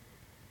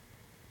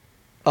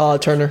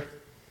 Turner.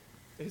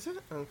 Is it?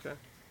 Okay.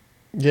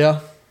 Yeah.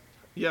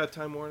 Yeah,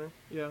 Time Warner.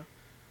 Yeah.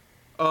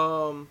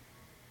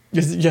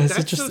 Is it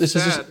That's just? so Is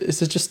sad.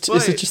 it just? But-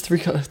 Is it just 3?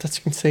 That's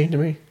insane to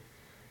me.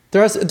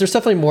 There's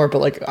definitely more, but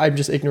like I'm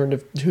just ignorant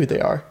of who they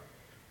are.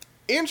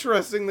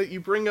 Interesting that you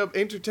bring up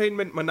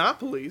entertainment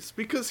monopolies,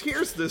 because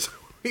here's this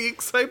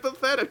week's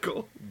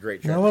hypothetical.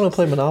 Great. Now I want to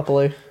play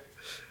Monopoly.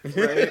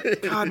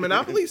 Right? God,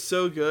 Monopoly's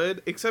so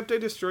good, except I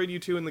destroyed you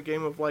two in the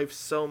game of life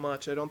so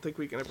much, I don't think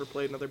we can ever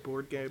play another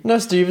board game. No,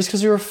 Steve, it's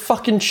because you're a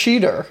fucking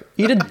cheater.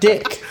 Eat a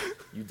dick.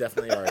 You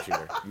definitely are a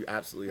cheater. You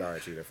absolutely are a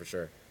cheater for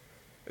sure.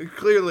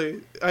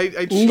 Clearly, I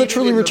cheated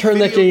Literally in the return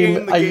that video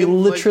game. the I game of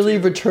life literally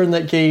too. returned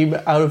that game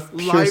out of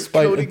pure Live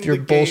spite coding of your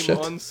the game bullshit.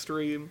 on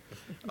stream.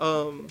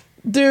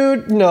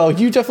 Dude, no,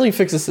 you definitely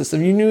fixed the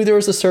system. You knew there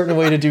was a certain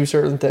way to do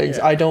certain things.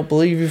 Yeah. I don't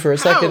believe you for a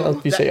second.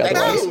 Let me say That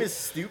otherwise. game is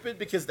stupid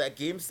because that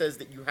game says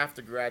that you have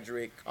to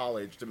graduate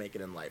college to make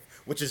it in life,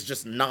 which is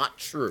just not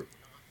true.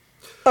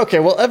 Okay,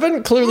 well,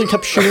 Evan clearly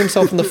kept shooting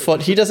himself in the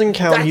foot. He doesn't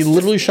count. That's He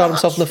literally just shot not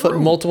himself in the foot true.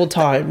 multiple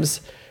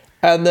times.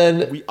 And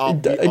then, We all-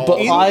 but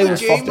In I In the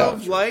was game fucked up.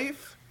 of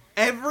life,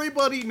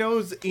 everybody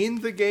knows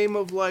in the game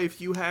of life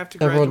you have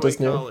to Everyone graduate does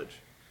know. college.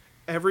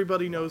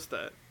 Everybody knows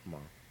that. Come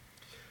on.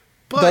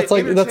 But That's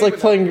like entertainment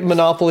playing networks-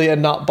 Monopoly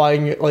and not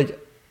buying it, like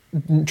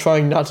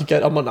trying not to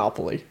get a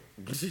Monopoly.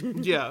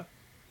 Yeah.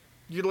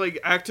 You're like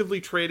actively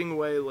trading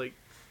away like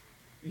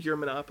your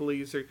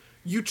monopolies, or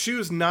you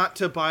choose not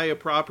to buy a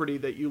property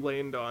that you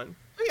land on.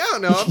 Like, I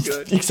don't know, I'm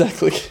good.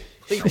 Exactly.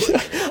 Like, I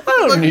don't fuck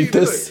are you need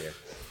this.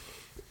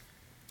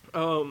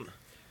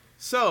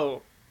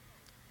 So,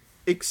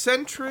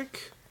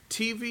 eccentric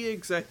TV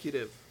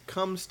executive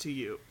comes to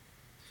you.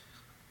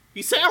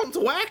 He sounds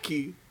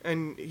wacky,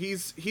 and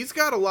he's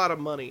got a lot of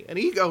money, and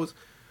he goes,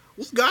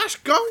 well, gosh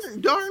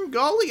darn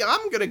golly,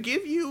 I'm gonna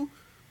give you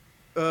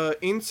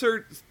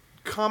insert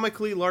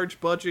comically large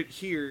budget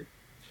here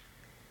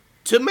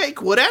to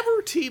make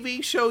whatever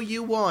TV show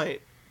you want.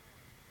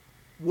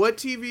 What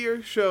TV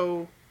or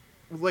show,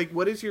 like,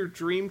 what is your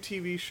dream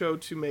TV show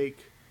to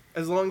make,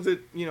 as long as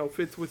it,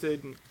 fits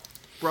within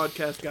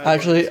broadcast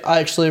guidelines? I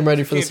actually am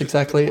ready for Can't this just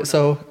exactly. porn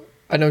So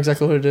I know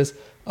exactly what it is.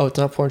 Oh, it's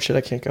not porn shit.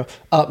 I can't go.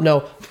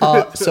 No.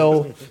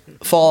 So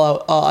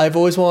Fallout. I've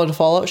always wanted a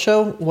Fallout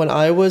show. When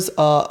I was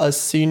a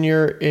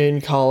senior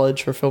in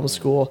college for film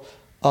school,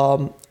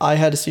 I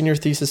had a senior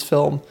thesis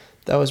film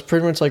that was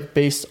pretty much like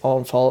based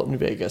on Fallout New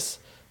Vegas,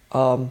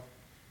 and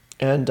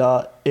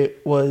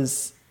it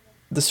was,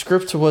 the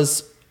script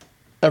was,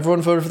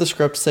 everyone voted for the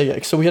script.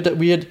 So we had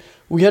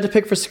to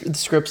pick for the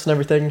scripts and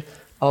everything.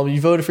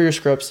 You voted for your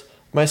scripts.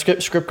 My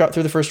script got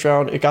through the first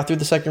round. It got through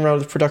the second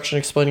round of production,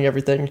 explaining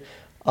everything.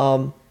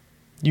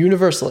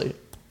 Universally,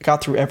 it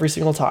got through every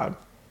single time.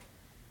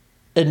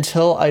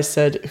 Until I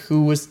said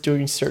who was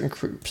doing certain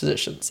crew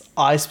positions.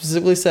 I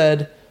specifically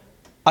said,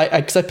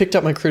 because I picked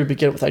out my crew to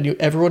begin with. I knew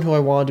everyone who I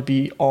wanted to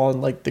be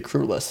on like the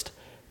crew list,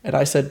 and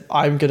I said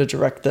I'm gonna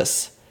direct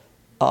this.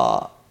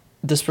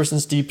 This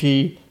person's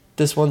DP.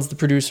 This one's the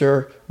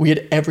producer. We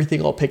had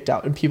everything all picked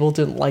out, and people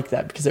didn't like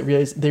that because they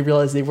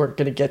realized they weren't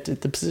gonna get to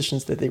the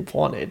positions that they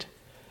wanted.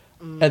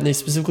 And they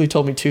specifically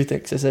told me two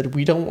things. They said,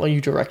 we don't want you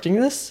directing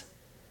this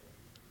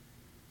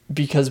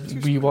because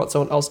we want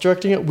someone else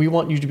directing it. We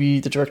want you to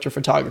be the director of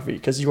photography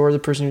because you're the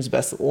person who's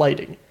best at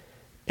lighting.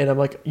 And I'm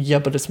like, yeah,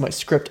 but it's my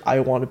script. I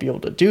want to be able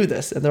to do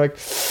this. And they're like,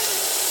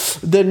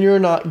 then you're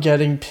not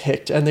getting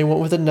picked. And they went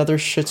with another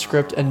shit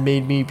script and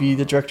made me be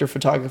the director of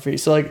photography.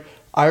 So like,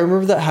 I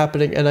remember that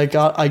happening, and I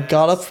got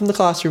up from the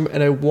classroom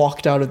and I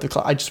walked out of the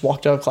class. I just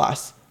walked out of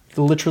class.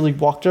 Literally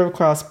walked out of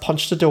class,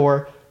 punched the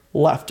door,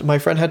 left. My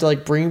friend had to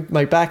like bring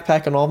my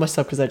backpack and all my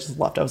stuff because I just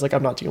left. I was like,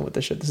 I'm not dealing with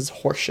this shit. This is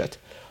horse shit.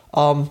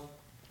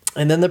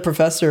 And then the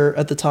professor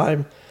at the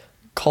time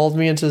called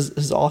me into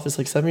his office,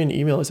 like sent me an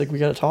email. He's like, we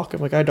got to talk.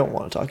 I'm like, I don't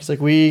want to talk. He's like,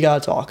 we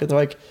got to talk. And they're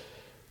like,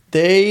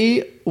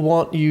 they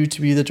want you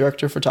to be the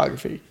director of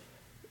photography.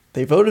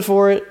 They voted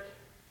for it.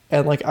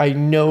 And like, I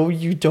know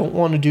you don't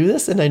want to do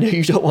this. And I know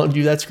you don't want to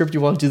do that script.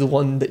 You want to do the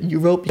one that you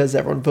wrote because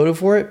everyone voted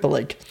for it. But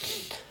like,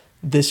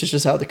 this is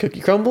just how the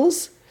cookie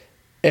crumbles.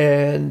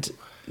 And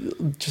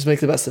just make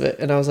the best of it.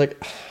 And I was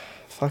like,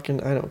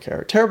 fucking, I don't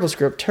care. Terrible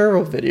script,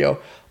 terrible video.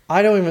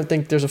 I don't even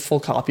think there's a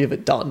full copy of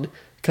it done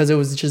because it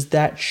was just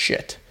that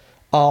shit.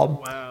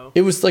 Wow.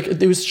 It was like,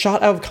 it was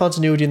shot out of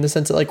continuity in the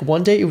sense that like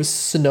one day it was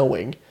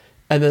snowing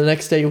and then the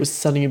next day it was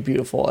sunny and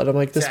beautiful. And I'm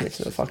like, this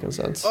makes no fucking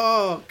sense.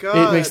 Oh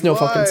god. It makes no why?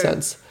 fucking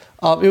sense.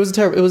 It was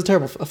a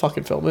terrible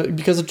fucking film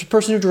because the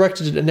person who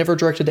directed it had never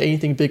directed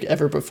anything big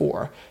ever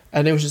before.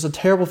 And it was just a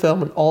terrible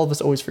film and all of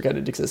us always forget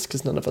it exists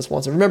because none of us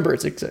wants to remember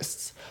it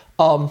exists.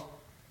 No,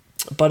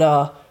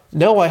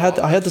 I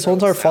had this whole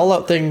entire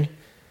Fallout thing.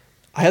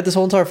 I had this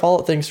whole entire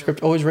Fallout thing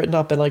script always written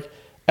up, and like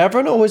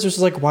everyone always was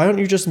like, "Why don't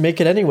you just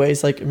make it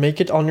anyways? Like make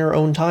it on your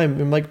own time."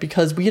 And like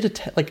because we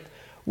had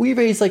we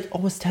raised like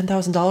almost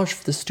 $10,000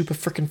 for this stupid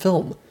freaking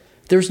film.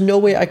 There's no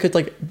way I could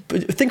like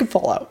think of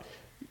Fallout.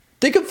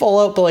 Think of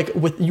Fallout, but like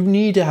you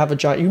need to have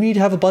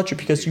a budget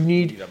because you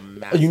need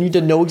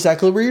to know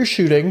exactly where you're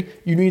shooting.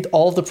 You need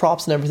all of the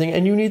props and everything,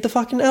 and you need the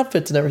fucking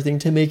outfits and everything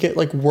to make it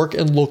like work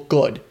and look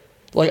good.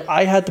 Like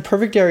I had the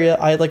perfect area.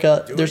 I had like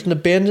there's an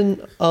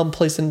abandoned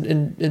place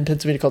in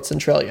Pennsylvania called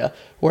Centralia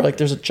where like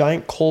there's a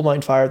giant coal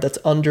mine fire that's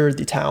under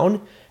the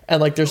town,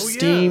 and like there's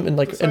steam and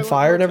like and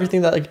fire and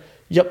everything that like.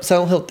 Yep,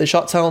 Silent Hill. They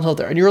shot Silent Hill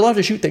there, and you're allowed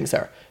to shoot things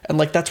there. And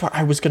like that's why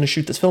I was gonna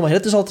shoot this film. I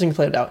had this whole thing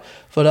planned out,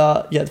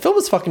 but yeah, the film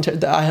was fucking.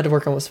 I had to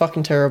work on was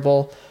fucking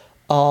terrible.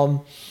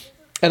 And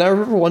I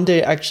remember one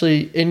day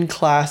actually in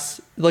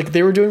class, like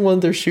they were doing one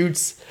of their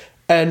shoots,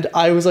 and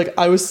I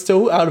was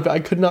so out of it. I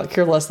could not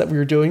care less that we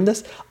were doing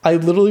this. I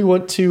literally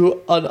went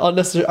to an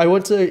unnecessary. I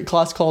went to a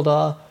class called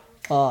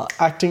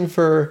acting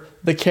for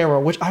the camera,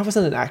 which I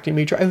wasn't an acting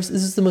major. This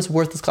is the most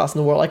worthless class in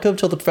the world. I could have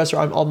told the professor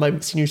I'm on my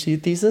senior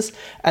thesis,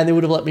 and they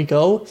would have let me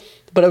go.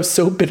 But I was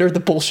so bitter at the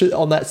bullshit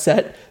on that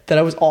set that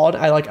I was on.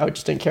 I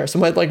just didn't care. So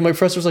my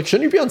professor was like,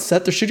 "Shouldn't you be on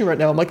set? They're shooting right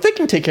now." I'm like, "They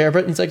can take care of it."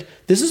 And he's like,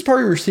 "This is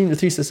part of your senior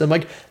thesis." I'm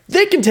like,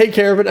 "They can take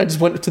care of it." I just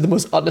went to the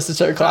most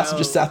unnecessary class and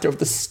just sat there with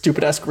this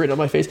stupid ass grin on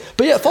my face.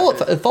 But yeah,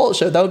 Fallout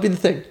show. That would be the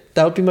thing.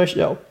 That would be my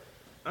show.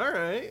 All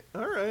right.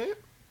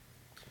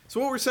 So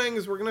what we're saying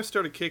is we're gonna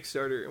start a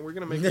Kickstarter and we're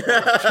gonna make. You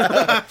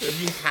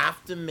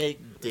have to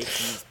make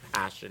Dickie's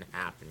passion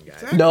happen, guys.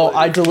 Exactly. No,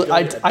 I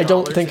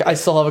don't think I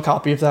still have a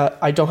copy of that.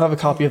 I don't have a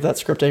copy of that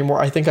script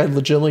anymore. I think I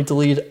legitimately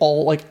deleted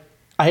all, like,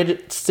 I had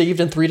it saved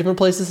in 3 different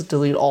places,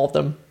 deleted all of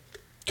them.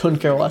 Couldn't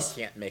care less.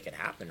 You can't make it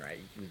happen, right?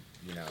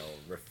 You can,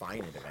 refine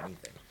it if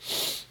anything.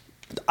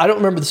 I don't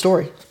remember the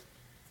story.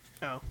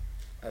 Oh,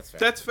 That's fair.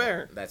 that's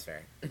fair. That's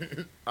fair.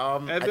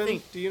 Evan, I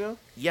think, do you know?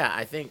 yeah,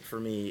 I think for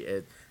me,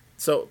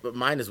 but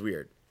mine is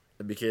weird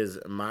because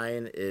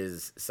mine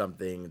is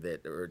something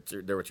that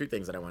there were 2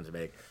 things that I wanted to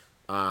make.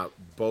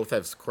 Both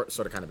have sort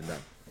of kind of been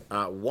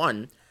done.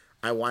 One,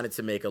 I wanted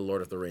to make a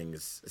Lord of the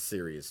Rings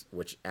series,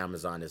 which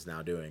Amazon is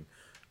now doing.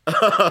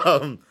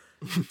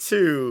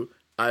 2,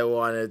 I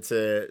wanted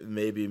to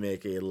maybe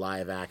make a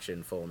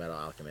live-action Full Metal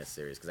Alchemist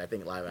series because I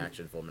think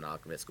live-action Full Metal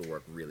Alchemist could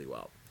work really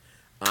well.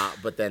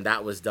 But then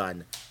that was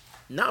done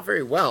not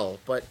very well,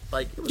 but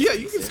like it was Yeah, you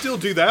decent. can still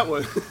do that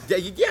one.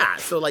 Yeah.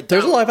 So like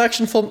There's a that- live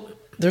action film.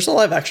 There's a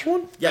live action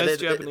one? Yeah, That's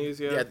there- Japanese,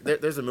 yeah.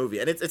 there's a movie,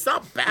 and it's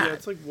not bad. Yeah,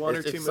 it's like one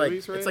or two it's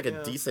movies, like, right? It's like a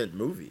Yeah. decent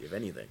movie, if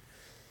anything.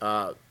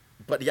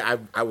 But yeah,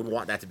 I would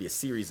want that to be a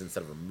series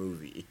instead of a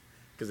movie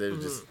because it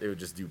would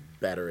just do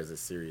better as a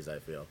series. I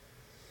feel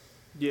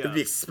Yeah. it'd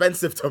be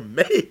expensive to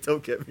make.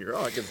 Don't get me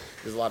wrong, because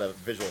there's a lot of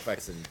visual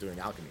effects in doing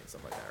alchemy and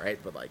stuff like that, right?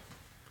 But like,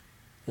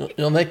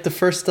 You'll make the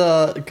first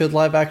good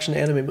live action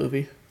anime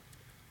movie.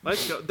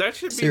 Let's go. That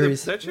should be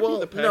Series. the passion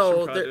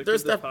no, project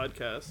there's of the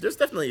podcast. there's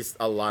definitely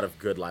a lot of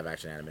good live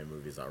action anime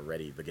movies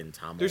already. The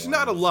Gintama. There's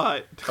not a ones.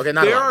 lot. Okay,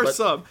 not a there lot, are but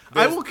some. I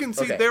there's- will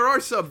concede okay. there are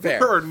some. Fair,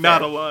 There are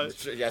not fair. a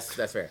lot. Yes,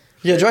 that's fair.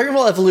 Yeah, Dragon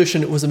Ball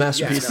Evolution was a Yeah,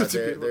 masterpiece. no,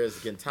 there's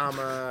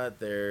Gintama.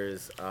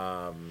 There's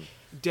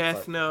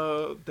Death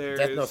Note. There's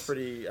Death Note's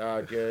pretty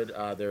good.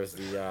 There's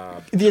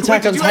the The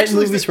Attack Wait, on did you Titan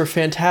actually movies were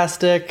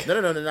fantastic. no,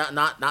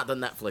 not the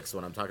Netflix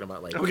one. I'm talking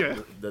about like Okay.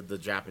 the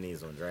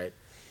Japanese ones, right?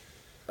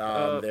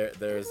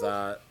 There's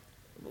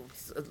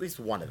at least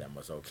one of them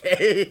was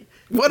okay.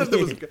 one of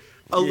them was good.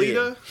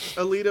 Alita.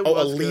 Alita. Oh,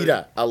 was good.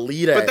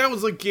 Alita. But that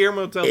was like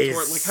Guillermo del is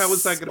Toro. Like, how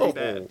was that going to be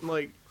so bad?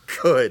 Like,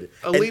 good.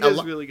 And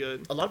Alita's really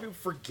good. A lot of people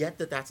forget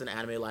that that's an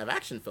anime live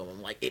action film.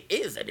 I'm like, it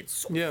is, and it's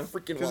so Yeah,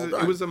 freaking because well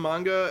done. it was a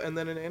manga and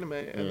then an anime,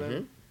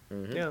 and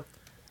then yeah.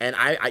 And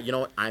I, you know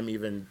what? I'm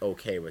even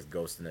okay with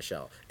Ghost in the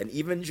Shell. And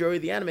even Joey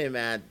the Anime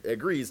Man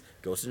agrees,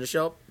 Ghost in the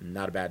Shell,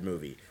 not a bad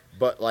movie.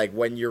 But, like,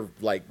 when you're,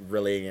 like,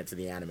 relating it to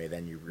the anime,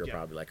 then you're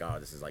probably like, oh,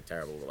 this is, like,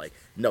 terrible. But, like,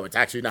 no, it's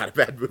actually not a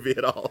bad movie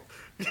at all.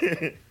 Did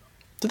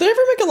they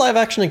ever make a live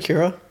action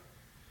Akira?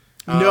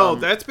 No,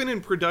 that's been in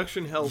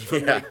production hell for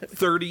yeah. like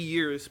 30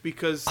 years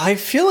because I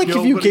feel like if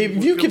nobody you would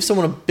give go-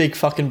 someone a big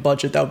fucking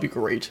budget, that would be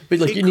great. But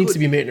like, it needs could to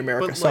be made in be,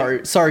 America.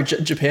 but, Sorry,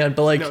 Japan,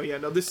 but like, the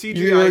CGI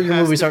your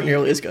has movies to aren't be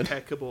nearly as good.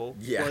 impeccable.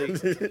 Yeah.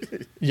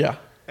 Like, yeah,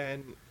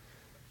 and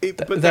but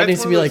that that's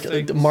needs to one be of like those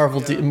things,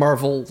 Marvel yeah.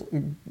 Marvel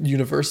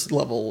universe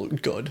level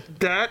good.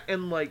 That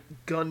and like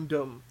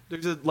Gundam.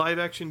 There's a live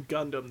action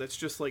Gundam that's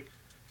just like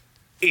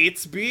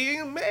it's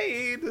being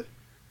made,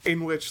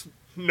 in which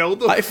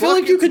I feel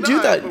like you could do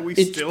that. But we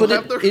It- still but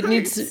have it- the it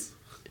needs rights. to-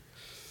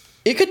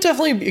 It could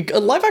definitely be a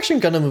live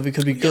action Gundam movie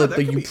could be good, that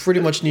but could you be pretty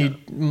good, much need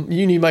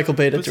you need Michael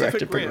Bay to direct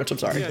Pacific it. Pretty Rim. much. I'm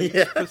sorry.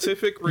 Yeah,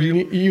 Pacific You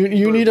Rim.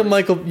 you need a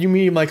Burgers. you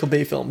need a Michael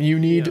Bay film. You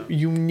need Yeah.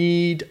 you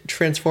need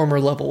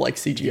Transformer level like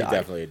CGI. You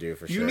definitely do,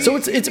 for You sure. need- So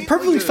it's need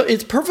perfectly like a-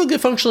 it's perfectly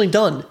functionally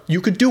done.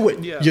 You could do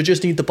it. Yeah. You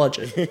just need the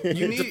budget.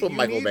 You need, Just put you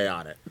Michael need Bay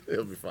on it.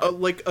 It'll be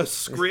fine. like a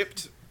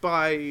script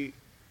by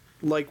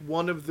like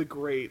one of the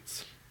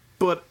greats,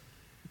 but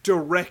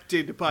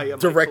directed by a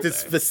Directed Michael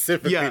Bay.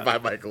 specifically Yeah. by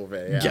Michael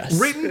Bay. Yeah. Yes.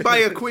 Written by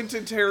a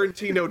Quentin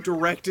Tarantino,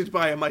 directed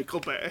by a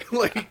Michael Bay.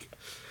 Like,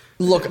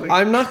 Look,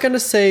 I'm not gonna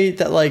say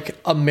that like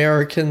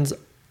Americans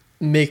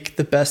make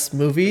the best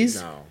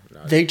movies. No.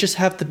 They just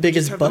have the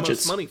biggest have the most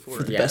budgets money for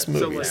it. the Yeah, best so,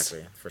 movies. like,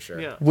 Exactly, for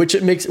sure. yeah, Which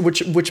it makes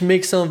which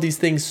makes some of these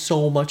things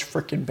so much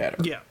freaking better.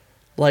 yeah.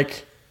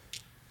 Like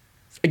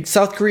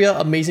South Korea,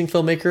 amazing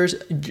filmmakers.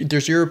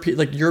 There's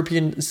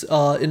European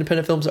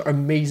independent films are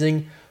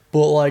amazing,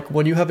 but like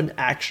when you have an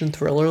action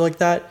thriller like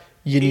that,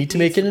 you need to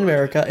make needs it in to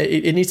America.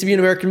 It needs to be an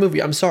American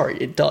movie. I'm sorry,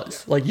 it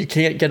does. Like you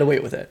can't get away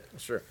with it.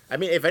 Sure. I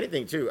mean, if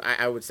anything, too,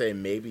 I would say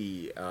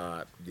maybe,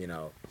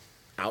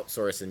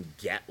 outsource and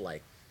get,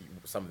 like,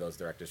 some of those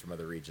directors from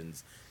other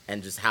regions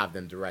and just have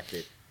them direct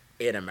it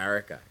in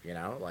America,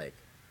 Like,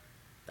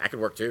 that could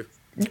work, too.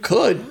 You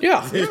could,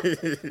 yeah.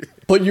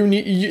 But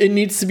it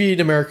needs to be an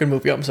American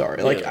movie. I'm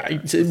sorry. Like Yeah.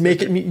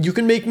 you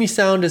can make me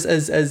sound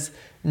as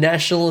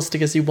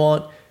nationalistic as you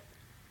want.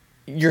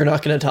 You're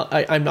not gonna tell.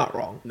 I'm not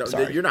wrong. No,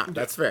 sorry. you're not.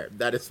 That's fair.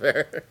 That is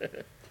fair.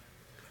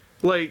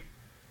 Like,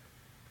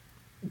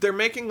 they're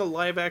making a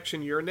live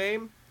action Your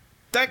Name.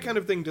 That kind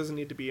of thing doesn't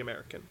need to be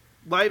American.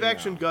 Live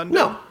action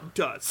Gundam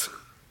does.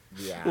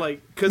 Yeah.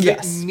 Like, because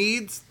Yes. it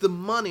needs the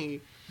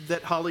money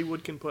that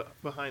Hollywood can put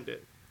behind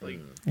it. Like,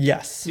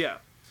 Yes. yeah.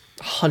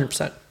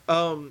 100%.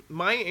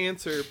 My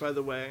answer, by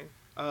the way,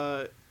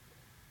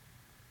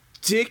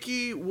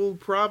 Dickie will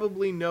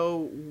probably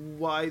know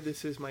why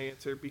this is my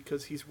answer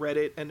because he's read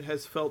it and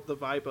has felt the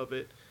vibe of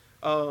it.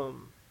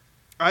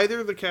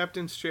 Either the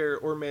Captain's Chair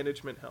or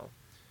Management Hell.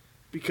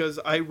 Because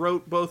I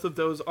wrote both of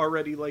those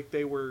already like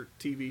they were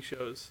TV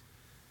shows.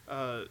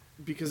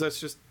 Because that's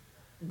just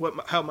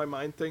how my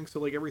mind thinks. So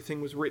like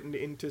everything was written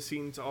into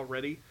scenes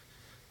already.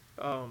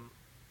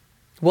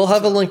 We'll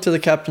have a link to the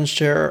Captain's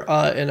Chair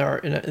in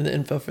the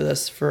info for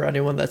this for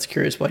anyone that's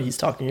curious what he's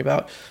talking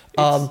about.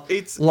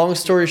 It's Long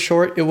story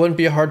short, it wouldn't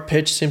be a hard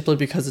pitch simply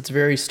because it's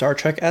very Star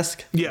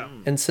Trek-esque. yeah.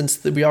 And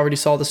since we already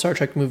saw the Star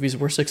Trek movies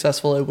were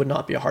successful, it would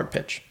not be a hard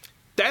pitch.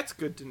 That's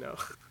good to know.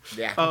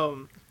 Yeah.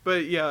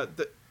 But yeah,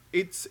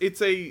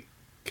 it's a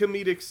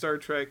comedic Star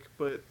Trek,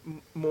 but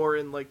more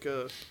in like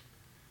a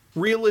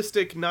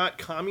realistic, not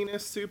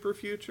communist super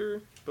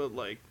future, but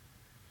like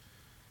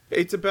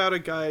it's about a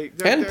guy.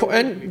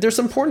 And there's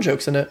some porn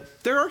jokes in it.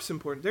 There are some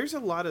porn. There's a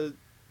lot of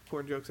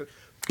porn jokes,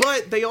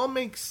 but they all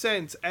make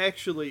sense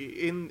actually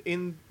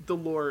in the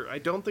lore. I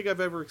don't think I've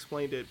ever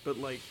explained it, but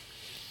like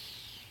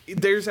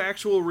there's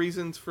actual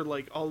reasons for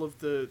like all of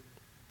the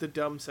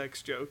dumb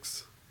sex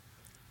jokes.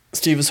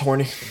 Steve is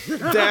horny.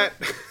 That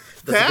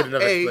That's a good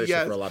enough explanation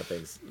yes. for a lot of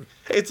things.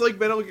 It's like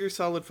Metal Gear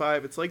Solid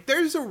 5. It's like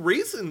there's a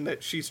reason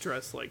that she's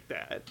dressed like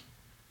that.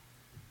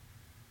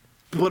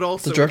 But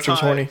also The director's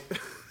hot. horny.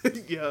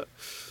 Yeah.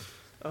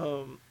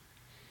 But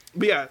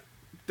yeah,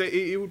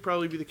 it would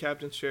probably be the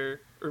Captain's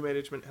Chair or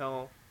Management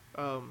Hell,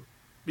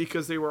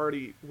 because they were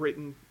already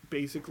written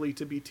basically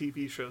to be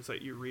TV shows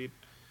that you read,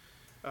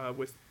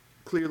 with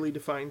clearly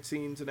defined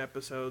scenes and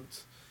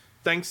episodes.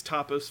 Thanks,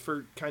 Tapas,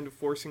 for kind of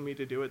forcing me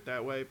to do it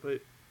that way,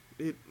 but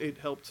it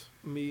helped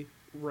me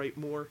write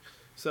more.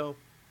 So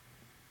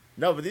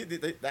No, but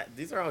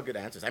these are all good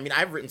answers. I mean,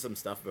 I've written some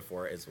stuff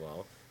before as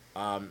well.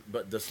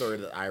 But the story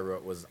that I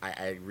wrote was,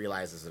 I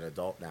realized as an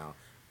adult now,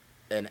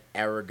 an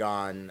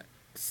Aragon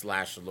 /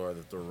 Lord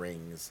of the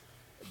Rings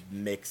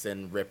mix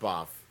and rip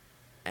off.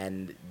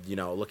 And, you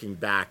know, looking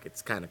back,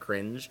 it's kind of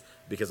cringe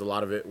because a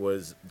lot of it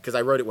was, because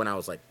I wrote it when I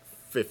was like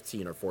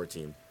 15 or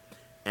 14.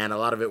 And a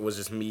lot of it was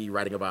just me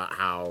writing about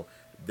how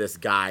this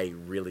guy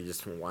really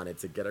just wanted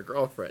to get a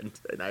girlfriend.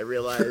 And I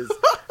realized,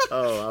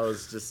 I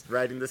was just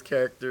writing this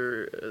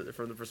character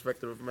from the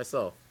perspective of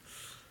myself.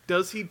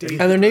 does he date?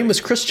 And their name was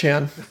Chris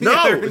Chan. No!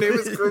 Yeah, her name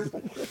is Chris.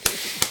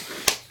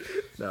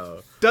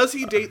 No. Does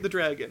he date the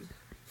dragon?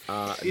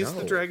 Is no.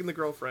 the dragon the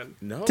girlfriend?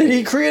 No. Did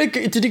he create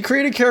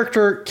a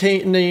character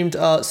named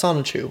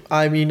Sonichu?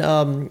 I mean,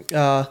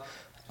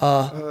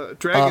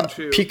 Dragon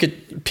Chew.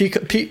 Peacon.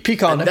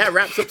 And that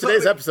wraps up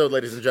today's episode,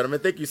 ladies and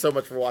gentlemen. Thank you so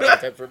much for watching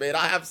Attempts Were Made.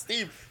 I have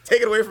Steve.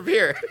 Take it away from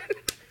here.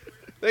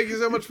 Thank you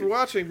so much for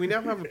watching. We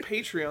now have a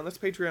Patreon. That's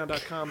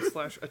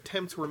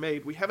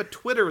patreon.com/attemptsweremade. We have a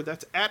Twitter.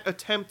 That's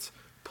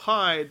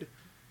 @attemptspod,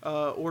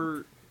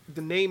 or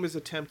the name is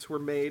Attempts Were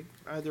Made.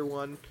 Either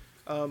one.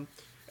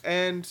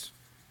 And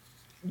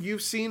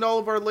you've seen all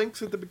of our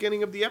links at the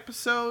beginning of the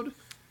episode.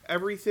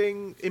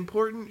 Everything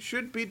important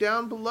should be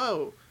down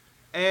below.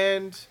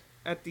 And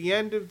at the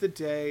end of the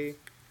day,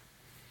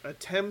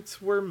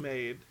 attempts were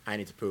made. I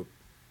need to poop.